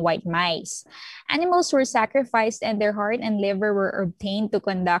tested on white mice. Animals were sacrificed and their heart and liver were obtained to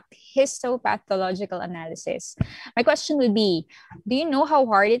conduct histopathological analysis. My question would be, do you know how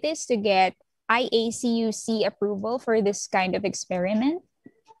hard it is to get IACUC approval for this kind of experiment?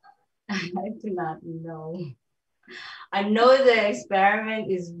 I do not know. I know the experiment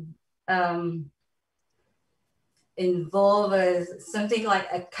is involve something like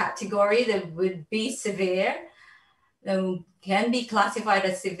a category that would be severe, can be classified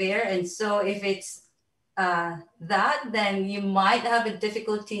as severe. And so if it's that, then you might have a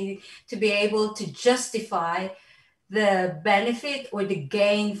difficulty to be able to justify the benefit or the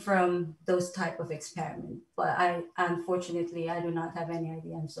gain from those type of experiments. But unfortunately, I do not have any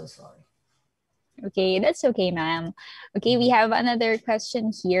idea. I'm so sorry. Okay, that's okay, ma'am. Okay, we have another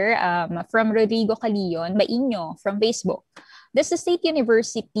question here from Rodrigo Calillon Bainyo from Facebook. Do state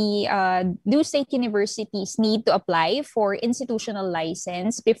universities need to apply for institutional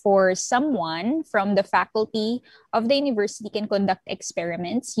license before someone from the faculty of the university can conduct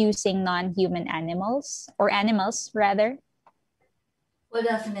experiments using non-human animals, or animals rather? Well,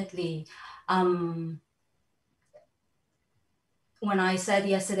 definitely. When I said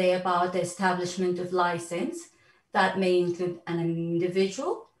yesterday about the establishment of license, that may include an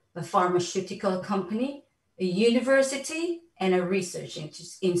individual, a pharmaceutical company, a university, and a research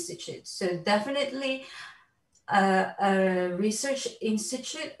institute. So definitely a research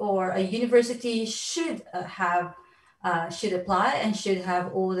institute or a university should apply and should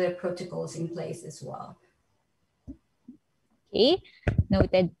have all the protocols in place as well. Okay,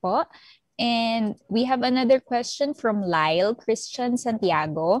 noted po. And we have another question from Lyle Christian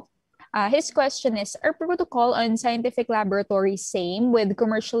Santiago. His question is, are protocol on scientific laboratory same with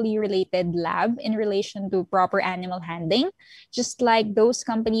commercially related lab in relation to proper animal handling, just like those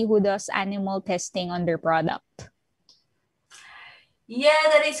company who does animal testing on their product? Yeah,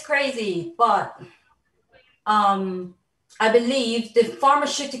 that is crazy, but I believe the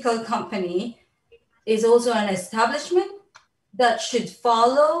pharmaceutical company is also an establishment that should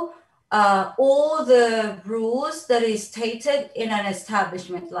follow all the rules that is stated in an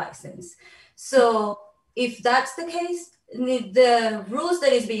establishment license. So if that's the case, the rules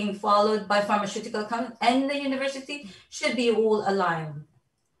that is being followed by pharmaceutical company and the university should be all aligned.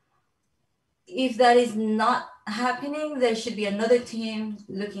 If that is not happening, there should be another team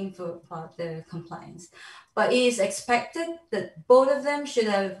looking for the compliance. But it is expected that both of them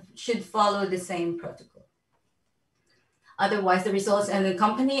should follow the same protocol. Otherwise, the results in the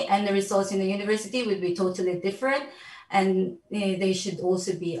company and the results in the university would be totally different. And they should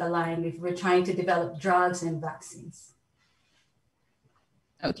also be aligned if we're trying to develop drugs and vaccines.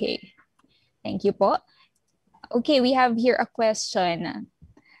 Okay, thank you po. Okay, we have here a question.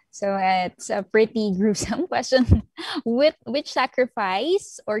 So it's a pretty gruesome question. Which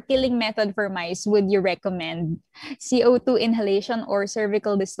sacrifice or killing method for mice would you recommend? CO2 inhalation or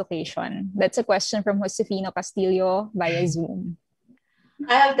cervical dislocation? That's a question from Josefino Castillo via Zoom.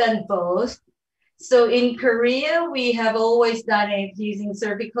 I have done both. So in Korea, we have always done it using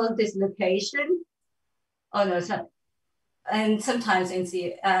cervical dislocation. Oh no, sorry. And sometimes in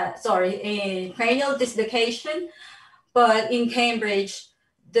cranial dislocation. But in Cambridge,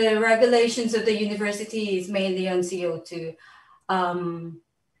 the regulations of the university is mainly on CO2.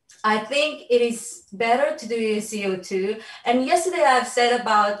 I think it is better to do CO2. And yesterday I've said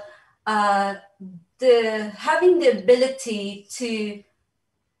about having the ability to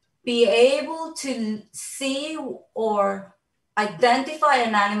be able to see or identify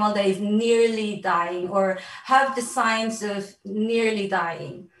an animal that is nearly dying or have the signs of nearly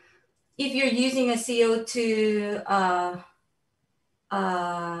dying. If you're using a CO2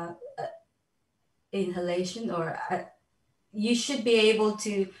 inhalation, or you should be able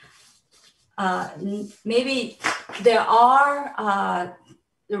to, maybe there are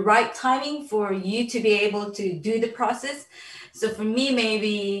the right timing for you to be able to do the process. So for me,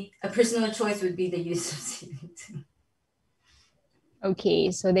 maybe a personal choice would be the use of CO2. Okay,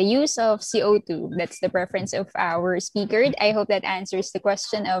 so the use of CO2, that's the preference of our speaker. I hope that answers the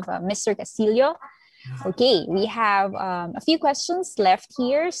question of Mr. Castillo. Okay, we have a few questions left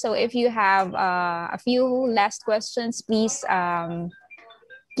here. So if you have a few last questions, please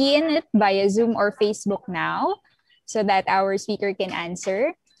key in it via Zoom or Facebook now so that our speaker can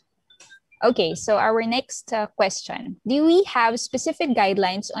answer. Okay, so our next question. Do we have specific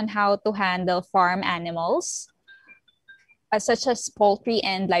guidelines on how to handle farm animals, such as poultry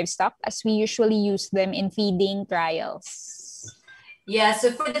and livestock, as we usually use them in feeding trials? Yeah,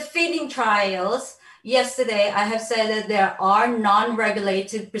 so for the feeding trials, yesterday I have said that there are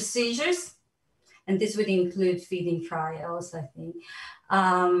non-regulated procedures, and this would include feeding trials, I think.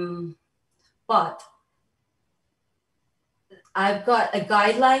 But I've got a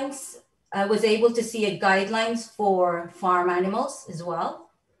guidelines. I was able to see a guidelines for farm animals as well.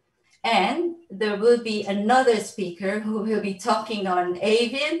 And there will be another speaker who will be talking on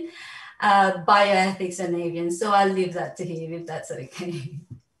avian, bioethics and avian. So I'll leave that to him if that's okay.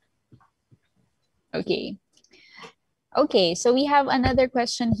 Okay. Okay, so we have another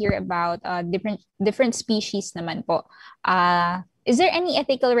question here about different species naman po. Is there any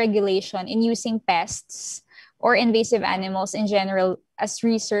ethical regulation in using pests or invasive animals in general as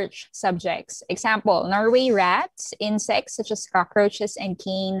research subjects? Example, Norway rats, insects such as cockroaches and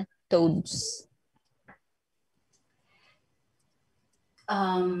cane toads.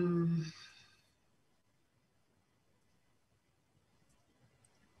 Can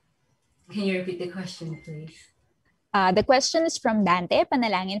you repeat the question, please? The question is from Dante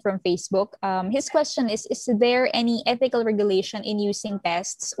Panalangin from Facebook. His question is there any ethical regulation in using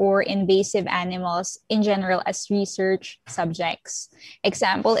pests or invasive animals in general as research subjects?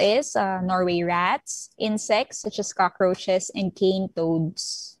 Example is Norway rats, insects such as cockroaches, and cane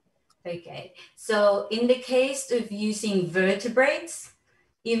toads. Okay, so in the case of using vertebrates,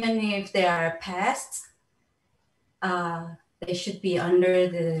 even if they are pests, they should be under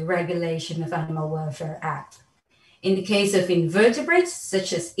the regulation of Animal Welfare Act. In the case of invertebrates,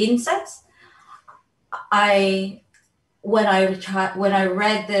 such as insects, when I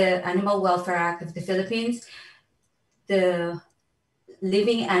read the Animal Welfare Act of the Philippines, the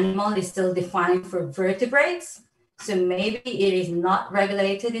living animal is still defined for vertebrates. So maybe it is not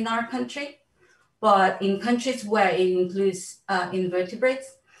regulated in our country, but in countries where it includes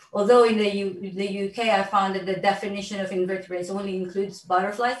invertebrates, although in the UK, I found that the definition of invertebrates only includes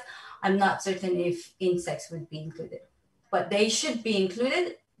butterflies. I'm not certain if insects would be included, but they should be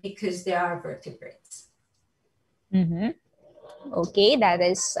included because they are vertebrates. Mm-hmm. Okay, that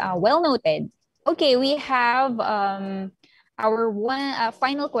is well noted. Okay, we have our one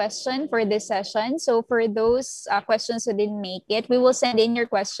final question for this session. So for those questions who didn't make it, we will send in your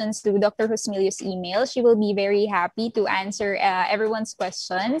questions to Dr. Hosmillo's email. She will be very happy to answer everyone's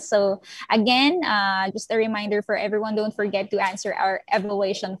questions. So again, just a reminder for everyone, don't forget to answer our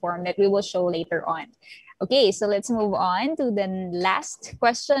evaluation form that we will show later on. Okay, so let's move on to the last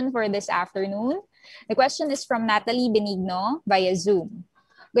question for this afternoon. The question is from Natalie Benigno via Zoom.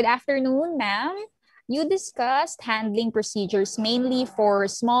 Good afternoon, ma'am. You discussed handling procedures mainly for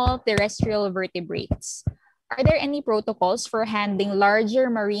small terrestrial vertebrates. Are there any protocols for handling larger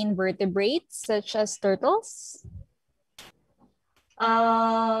marine vertebrates such as turtles?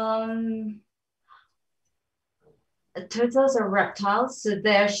 Turtles are reptiles, so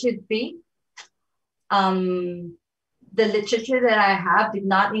there should be. The literature that I have did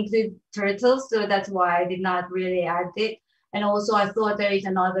not include turtles, so that's why I did not really add it. And also, I thought there is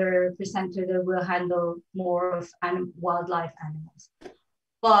another presenter that will handle more of wildlife animals.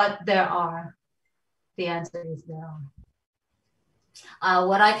 But there are. The answer is there are.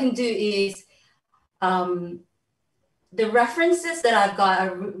 What I can do is the references that I've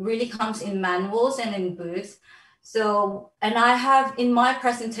got really comes in manuals and in books. So, and I have in my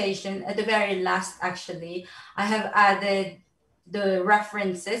presentation at the very last, actually, I have added the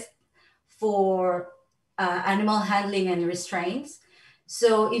references for animal handling and restraints.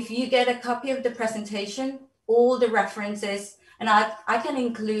 So if you get a copy of the presentation, all the references, and I can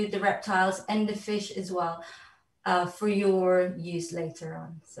include the reptiles and the fish as well for your use later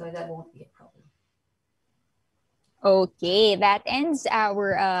on. So that won't be a problem. Okay, that ends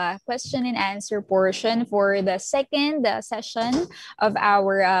our question and answer portion for the second session of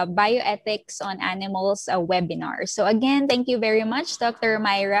our Bioethics on Animals webinar. So again, thank you very much, Dr.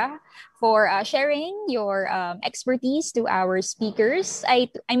 Myra, for sharing your expertise to our speakers. I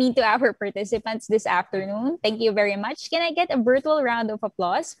mean to our participants this afternoon. Thank you very much. Can I get a virtual round of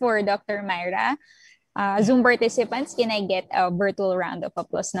applause for Dr. Myra? Zoom participants, can I get a virtual round of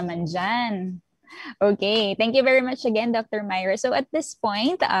applause naman dyan? Okay, thank you very much again, Dr. Myra. So at this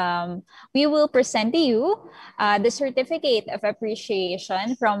point, we will present to you the Certificate of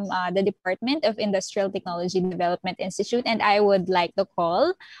Appreciation from the Department of Industrial Technology Development Institute. And I would like to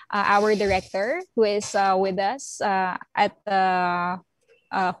call our director who is with us at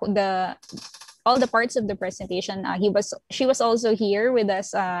all the parts of the presentation. She was also here with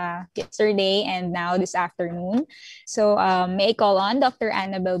us yesterday and now this afternoon. So may I call on Dr.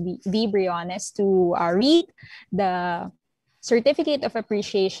 Annabel V. Briones to read the Certificate of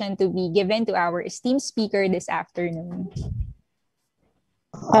Appreciation to be given to our esteemed speaker this afternoon.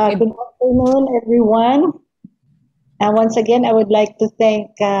 Good afternoon, everyone. Once again, I would like to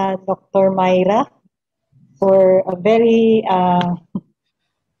thank Dr. Myra for a very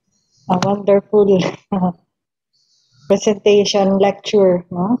a wonderful presentation lecture,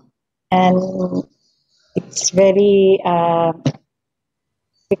 no? And it's very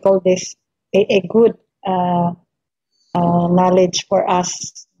we call this a good knowledge for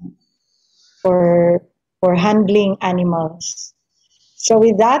us for handling animals. So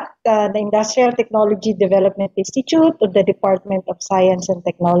with that, the Industrial Technology Development Institute of the Department of Science and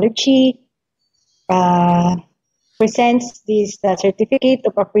Technology presents this Certificate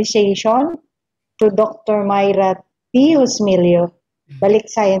of Appreciation to Dr. Myra Hosmillo, Balik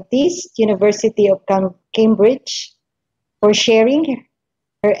Scientist, University of Cambridge, for sharing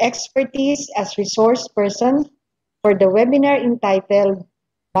her expertise as resource person for the webinar entitled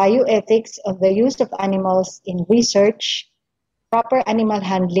Bioethics on the Use of Animals in Research, Proper Animal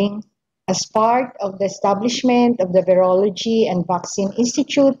Handling, as part of the establishment of the Virology and Vaccine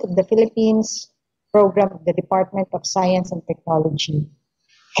Institute of the Philippines program of the Department of Science and Technology,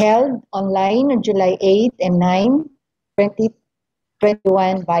 held online on July 8 and 9,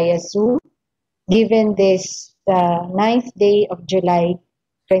 2021 via Zoom, given this the 9th day of July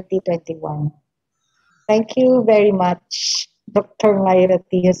 2021. Thank you very much, Dr. Myra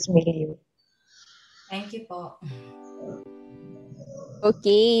Hosmillo. Thank you po.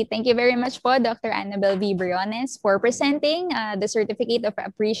 Okay, thank you very much po, Dr. Annabel V. Briones, for presenting the Certificate of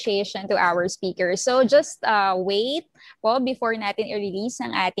Appreciation to our speakers. So just wait po before natin i-release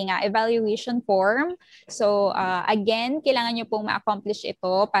ang ating evaluation form. So again, kailangan nyo pong ma-accomplish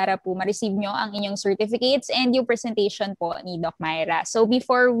ito para po ma-receive nyo ang inyong certificates and yung presentation po ni Doc Myra. So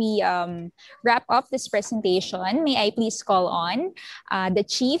before we wrap up this presentation, may I please call on the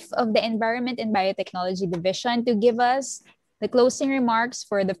Chief of the Environment and Biotechnology Division to give us the closing remarks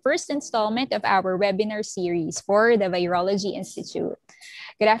for the first installment of our webinar series for the Virology Institute.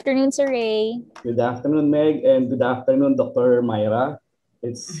 Good afternoon, Sir Ray. Good afternoon, Meg, and good afternoon, Dr. Myra.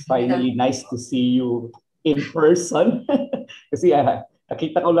 It's finally nice to see you in person. Kasi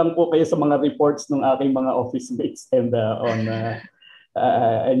nakita ko lang po kayo sa mga reports ng aking mga office mates and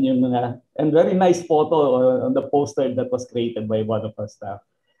and yung and very nice photo on the poster that was created by one of our staff.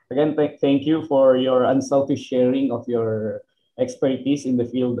 Again, thank you for your unselfish sharing of your expertise in the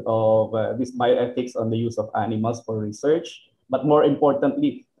field of this bioethics on the use of animals for research. But more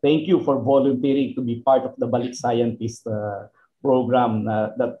importantly, thank you for volunteering to be part of the Balik Scientist program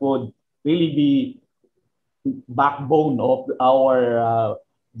that would really be backbone of our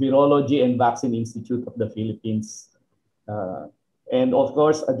Virology and Vaccine Institute of the Philippines. And of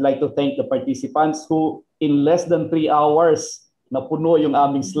course, I'd like to thank the participants who in less than 3 hours napuno yung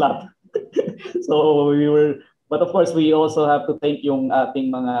aming slot. So but of course, we also have to thank yung ating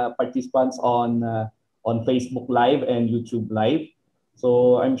mga participants on Facebook Live and YouTube Live.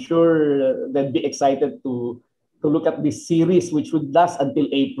 So I'm sure they'll be excited to look at this series, which would last until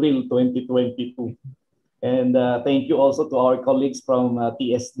April 2022. And thank you also to our colleagues from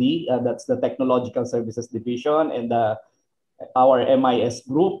TSD, that's the Technological Services Division, and our MIS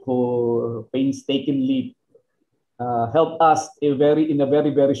group who painstakingly helped us in a very,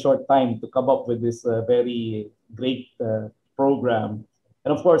 very short time to come up with this very great program.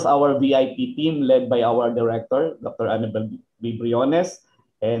 And of course, our VIP team led by our director, Dr. Annabel B. Briones,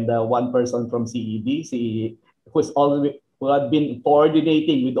 and one person from CED, who had been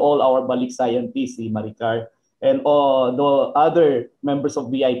coordinating with all our Balik scientists, si Maricar, and all the other members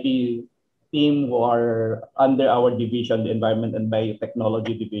of VIP team who are under our division, the Environment and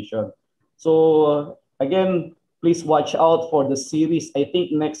Biotechnology Division. So again, please watch out for the series. I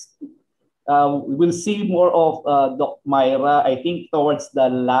think next we'll see more of Doc Myra, I think towards the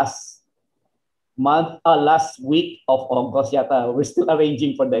last week of August yata. We're still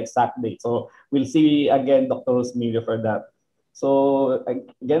arranging for the exact date. So we'll see again Dr. Hosmillo for that. So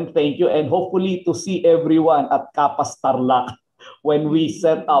again, thank you, and hopefully to see everyone at Kapas Tarlac when we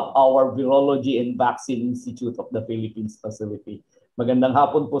set up our Virology and Vaccine Institute of the Philippines facility. Magandang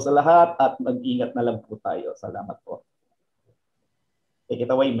hapon po sa lahat at mag-ingat na lang po tayo. Salamat po. Take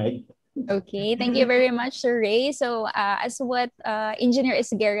it away, Meg. Okay, thank you very much, Sir Ray. So as what Engineer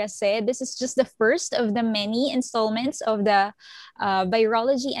Esguerra said, this is just the first of the many installments of the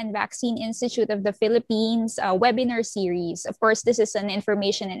Virology and Vaccine Institute of the Philippines webinar series. Of course, this is an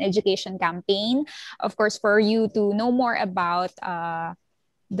information and education campaign, of course, for you to know more about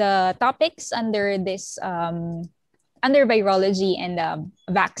the topics under this under virology and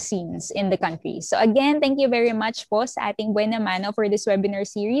vaccines in the country. So again, thank you very much po sa ating buena mano for this webinar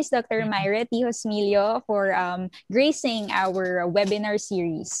series, Dr. Myra T. Hosmillo, for gracing our webinar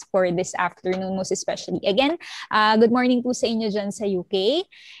series for this afternoon, most especially. Again, good morning po sa inyo dyan sa UK.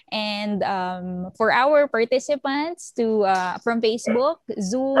 And for our participants from Facebook,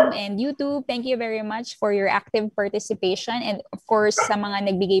 Zoom, and YouTube, thank you very much for your active participation. And of course, sa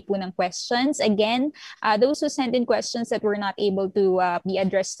mga nagbigay po ng questions. Again, those who sent in questions that were not able to be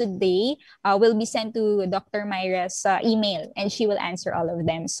addressed today will be sent to Dr. Myra's email, and she will answer all of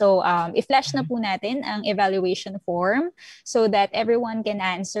them. So i-flash na po natin ang evaluation form so that everyone can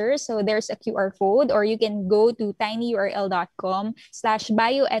answer. So there's a QR code, or you can go to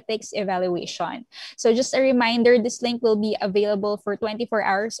tinyurl.com/bioethics evaluation. So just a reminder, this link will be available for 24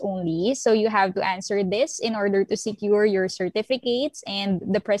 hours only. So you have to answer this in order to secure your certificates and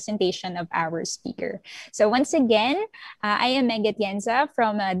the presentation of our speaker. So once again, I am Meg Atienza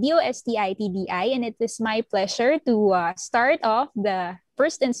from DOST ITDI, and it is my pleasure to start off the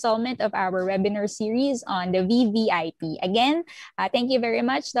first installment of our webinar series on the VVIP. Again, thank you very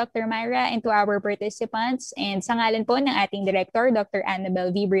much, Dr. Myra, and to our participants. And sa ngalan po ng ating director, Dr. Annabel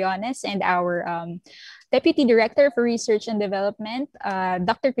V. Briones, and our Deputy Director for Research and Development,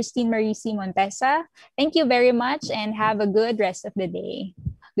 Dr. Christine Marie C. Montesa. Thank you very much and have a good rest of the day.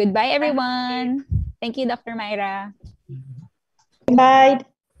 Goodbye, everyone. Thank you, Dr. Myra. Bye.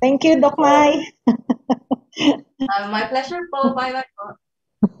 Thank you, Doc Mai. My pleasure po. Bye-bye po.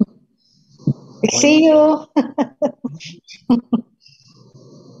 See you.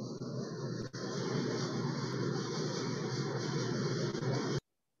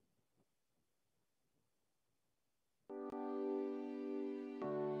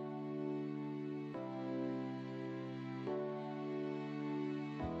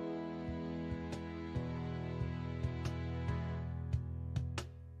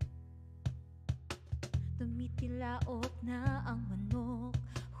 Tumitilaok na ang manok,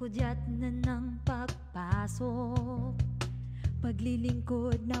 hudyat na ng pagpasok.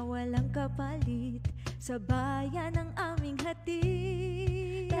 Paglilingkod na walang kapalit, sa bayan ng aming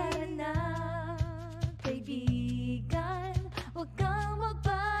hatid. Tara na, kaibigan, huwag kang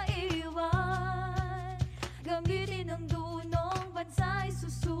magpaiwan. Gamitin ang dunong bansa'y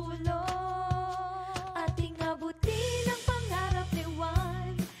susulong. Ating abutin ang pangarap ni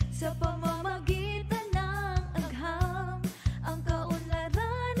Juan sa pamamagitan ng agham. Ang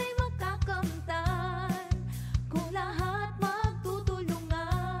kaunlaran ay makakamtan kung lahat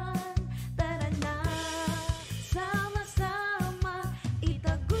magtutulungan. Tara na, sama-sama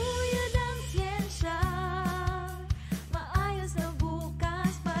itaguyod ang siyensya. Maayos na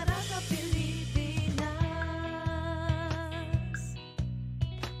bukas para sa Pilipinas.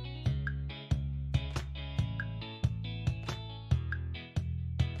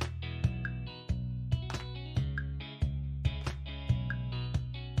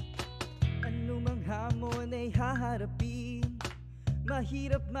 Anumang hamon ay haharapin,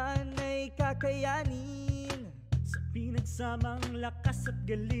 mahirap man ay kakayanin. Sa pinagsamang lakas at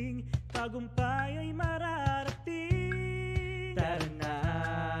galing, tagumpay ay mararating. Tara na,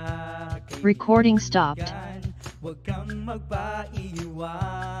 Recording stopped. kaibigan, huwag kang magpaiwan.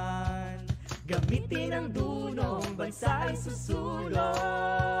 Gamitin ang dunong bansa'y susulong.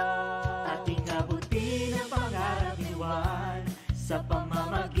 Ating abutin ang pangarap ni Juan sa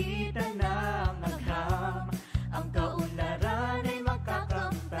pamamagitan ng agham. Ang kaunlaran ay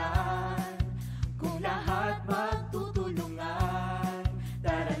makakamtan kung lahat magtutulungan.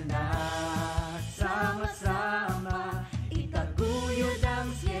 Tara na, sama-sama itaguyod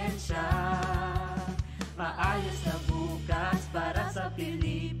ang siyensya. Maayos na bukas para sa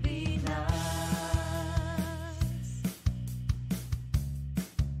Pilipinas.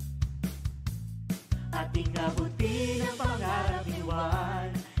 Ating abutin ang pangarap ni Juan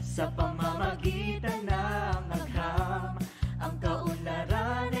sa pamamagitan ng agham. Ang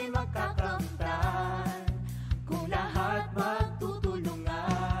kaunlaran ay makakamtan kung lahat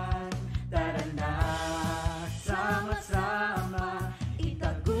magtutulungan. Tara na, sama-sama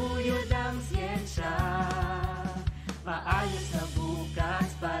itaguyod ang siyensya. Maayos na bukas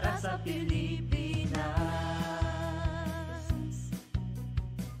para sa Pilipinas.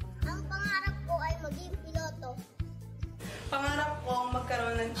 Ang pangarap ko ay maging piloto. Pangarap kong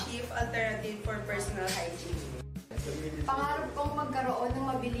magkaroon ng chief alternative for personal hygiene. Pangarap kong magkaroon ng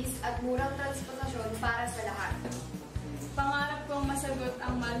mabilis at murang transportasyon para sa lahat. Pangarap kong masagot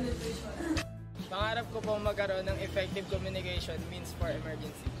ang malnutrition. Pangarap ko pong magkaroon ng effective communication means for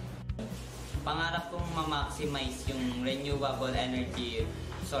emergency. Pangarap kong ma-maximize yung renewable energy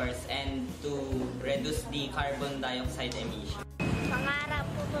source and to reduce the carbon dioxide emission. Pangarap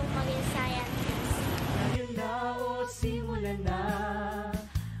ko pong maging scientist. Ngayon na o simulan na,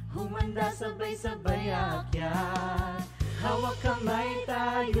 humanda sabay-sabay akyat. Hawak kamay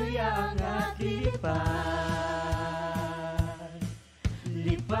tayo'y aangat, lipad.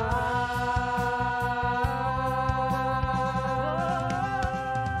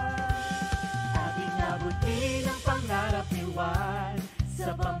 Ating abutin ang pangarap ni Juan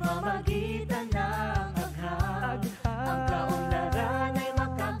sa pamamagitan ng agham. Ang kaunlaran ay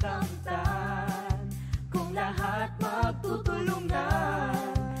makakamtan kung lahat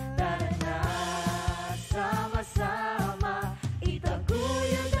magtutulungan. Tara na, sama-sama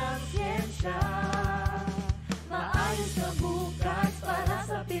itaguyod ang siyensya. Maayos na bukas para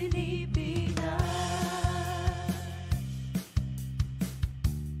sa Pilipinas.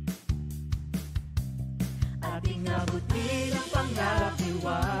 Ating abutin ang pangarap ni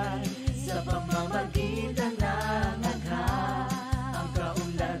Juan sa pamamagitan ng agham. Ang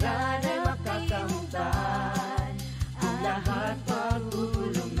kaunlaran ay makakamtan kung lahat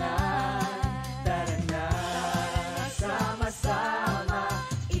magtutulungan. Tara na, sama-sama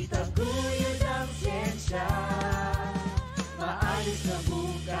itaguyod ang siyensya. Maayos na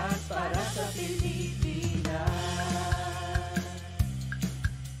bukas para sa Pilipinas.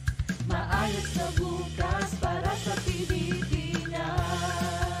 Maayos na bukas para sa Pilipinas.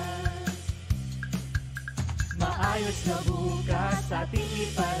 Maayos na bukas ating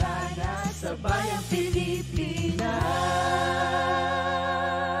iparana sa bayang Pilipinas.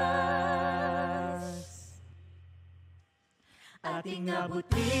 Ating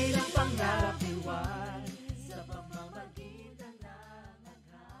abutin ang pangarap ni Juan